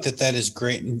think that is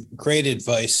great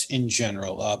advice in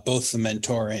general, both the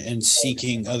mentor and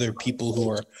seeking other people who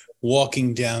are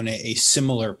walking down a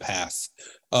similar path,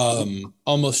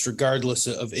 almost regardless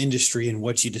of industry and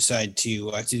what you decide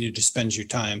to do to spend your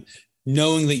time.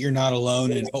 Knowing that you're not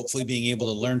alone, and hopefully being able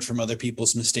to learn from other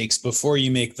people's mistakes before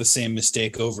you make the same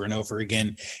mistake over and over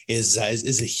again is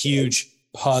a huge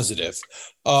positive.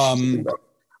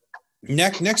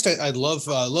 Next, I'd love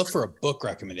for a book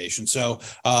recommendation. So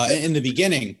in the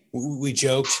beginning, we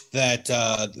joked that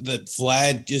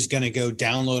Vlad is going to go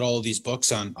download all of these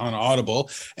books on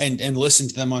Audible and listen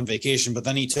to them on vacation. But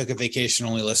then he took a vacation,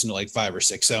 only listened to like 5 or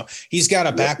 6. So he's got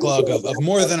a backlog of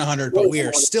more than 100. But we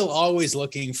are still always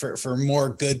looking for more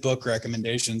good book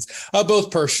recommendations, both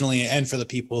personally and for the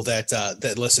people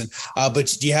that listen.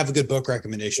 But do you have a good book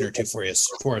recommendation or two for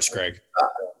us, Greg?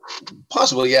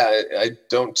 Possibly, yeah. I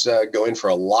don't go in for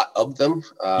a lot of them.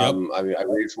 I mean, I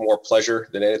read for more pleasure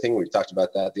than anything. We talked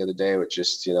about that the other day, which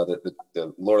just,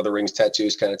 the Lord of the Rings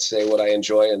tattoos kind of say what I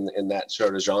enjoy in that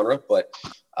sort of genre. But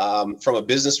from a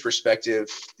business perspective,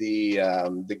 the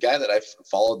guy that I've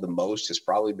followed the most has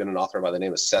probably been an author by the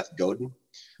name of Seth Godin.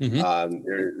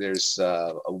 There's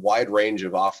a wide range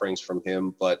of offerings from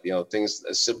him, but things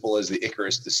as simple as the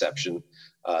Icarus Deception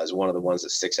is one of the ones that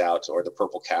sticks out, or the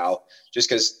Purple Cow, just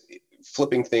because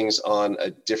flipping things on a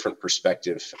different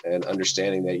perspective and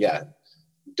understanding that,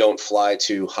 don't fly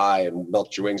too high and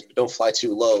melt your wings, but don't fly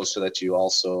too low so that you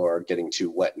also are getting too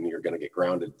wet and you're going to get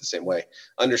grounded the same way.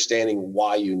 Understanding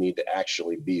why you need to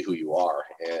actually be who you are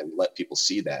and let people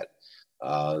see that.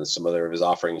 Some other of his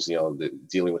offerings,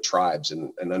 dealing with tribes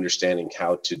and understanding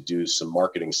how to do some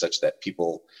marketing such that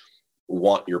people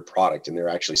want your product and they're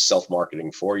actually self-marketing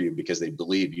for you because they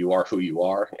believe you are who you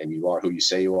are and you are who you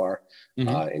say you are,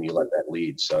 and you let that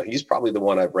lead. So he's probably the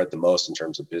one I've read the most in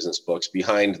terms of business books,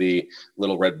 behind the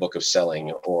Little Red Book of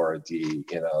Selling or the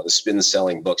spin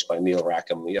selling books by Neil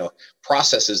Rackham.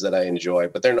 Processes that I enjoy,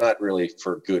 but they're not really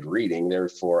for good reading. They're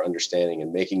for understanding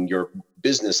and making your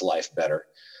business life better.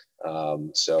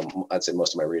 So I'd say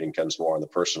most of my reading comes more on the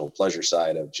personal pleasure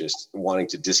side of just wanting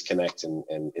to disconnect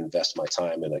and invest my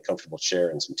time in a comfortable chair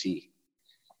and some tea.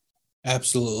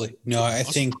 Absolutely. No, I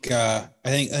think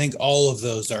all of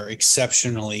those are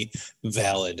exceptionally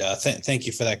valid. Thank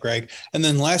you for that, Greg. And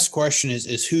then last question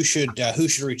is who should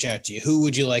reach out to you? Who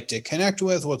would you like to connect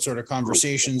with? What sort of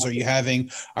conversations are you having?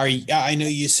 I know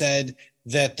you said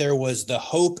that there was the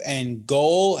hope and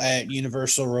goal at United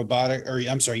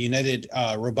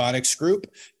Robotics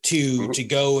Group to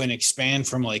go and expand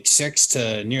from like 6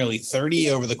 to nearly 30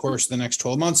 over the course of the next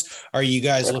 12 months. Are you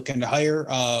guys looking to hire?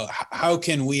 How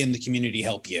can we in the community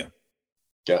help you?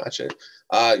 Gotcha.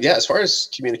 As far as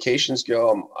communications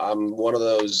go, I'm one of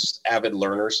those avid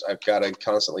learners. I've got to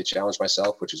constantly challenge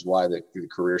myself, which is why the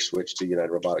career switch to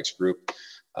United Robotics Group.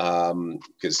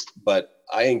 But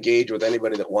I engage with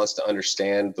anybody that wants to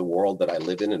understand the world that I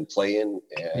live in and play in.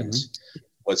 And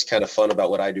what's kind of fun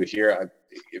about what I do here,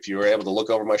 if you were able to look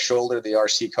over my shoulder, the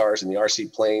RC cars and the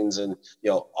RC planes, and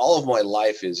all of my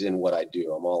life is in what I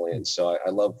do. I'm all in. So I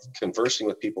love conversing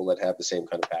with people that have the same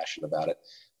kind of passion about it.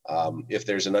 If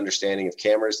there's an understanding of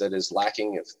cameras that is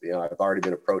lacking, if I've already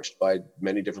been approached by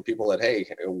many different people that, hey,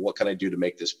 what can I do to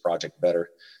make this project better?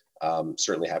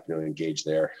 Certainly happy to engage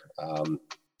there.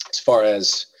 As far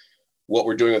as what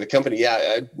we're doing with the company,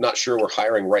 I'm not sure we're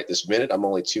hiring right this minute. I'm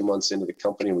only 2 months into the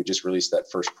company, and we just released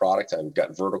that first product. I've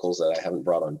got verticals that I haven't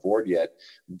brought on board yet,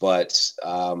 but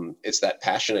it's that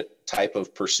passionate type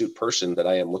of pursuit person that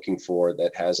I am looking for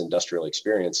that has industrial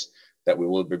experience that we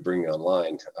will be bringing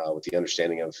online with the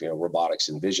understanding of robotics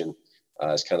and vision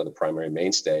as kind of the primary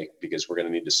mainstay, because we're going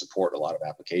to need to support a lot of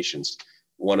applications.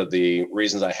 One of the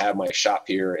reasons I have my shop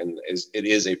here, and it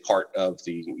is a part of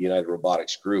the United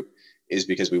Robotics Group, is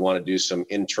because we want to do some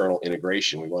internal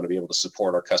integration. We want to be able to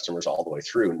support our customers all the way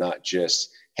through, not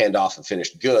just hand off a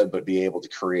finished good, but be able to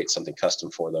create something custom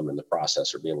for them in the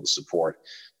process, or be able to support,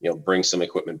 bring some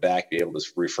equipment back, be able to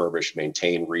refurbish,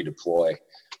 maintain, redeploy.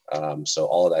 So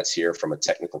all of that's here from a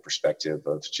technical perspective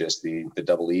of just the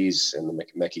double E's and the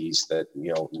Mechis that,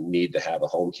 need to have a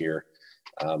home here.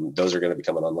 Those are going to be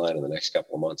coming online in the next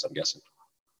couple of months, I'm guessing.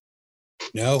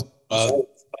 No.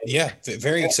 Yeah,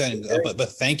 very exciting. But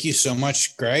thank you so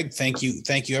much, Greg. Thank you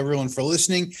everyone for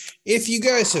listening. If you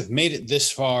guys have made it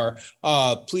this far,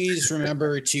 please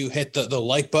remember to hit the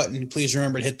like button. Please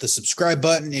remember to hit the subscribe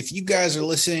button. If you guys are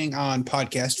listening on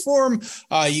podcast form,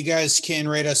 you guys can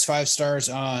rate us 5 stars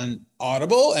on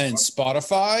Audible and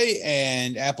Spotify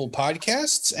and Apple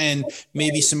Podcasts and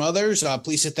maybe some others.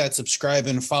 Please hit that subscribe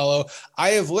and follow. I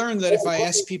have learned that if I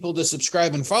ask people to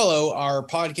subscribe and follow, our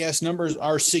podcast numbers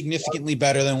are significantly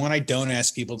better than when I don't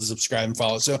ask people to subscribe and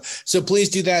follow. So please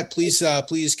do that. Please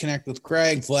connect with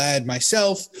Greg, Vlad,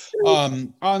 myself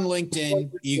on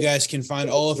LinkedIn. You guys can find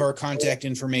all of our contact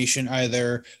information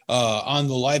either on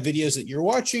the live videos that you're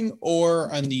watching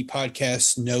or on the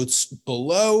podcast notes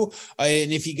below.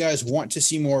 And if you guys want to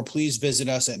see more, please visit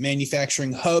us at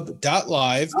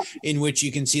manufacturinghub.live, in which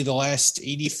you can see the last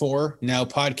 84 now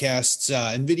podcasts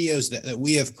and videos that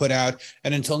we have put out.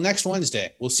 And until next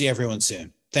Wednesday, we'll see everyone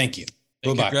soon. Thank you.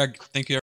 Thank you, Greg. Thank you.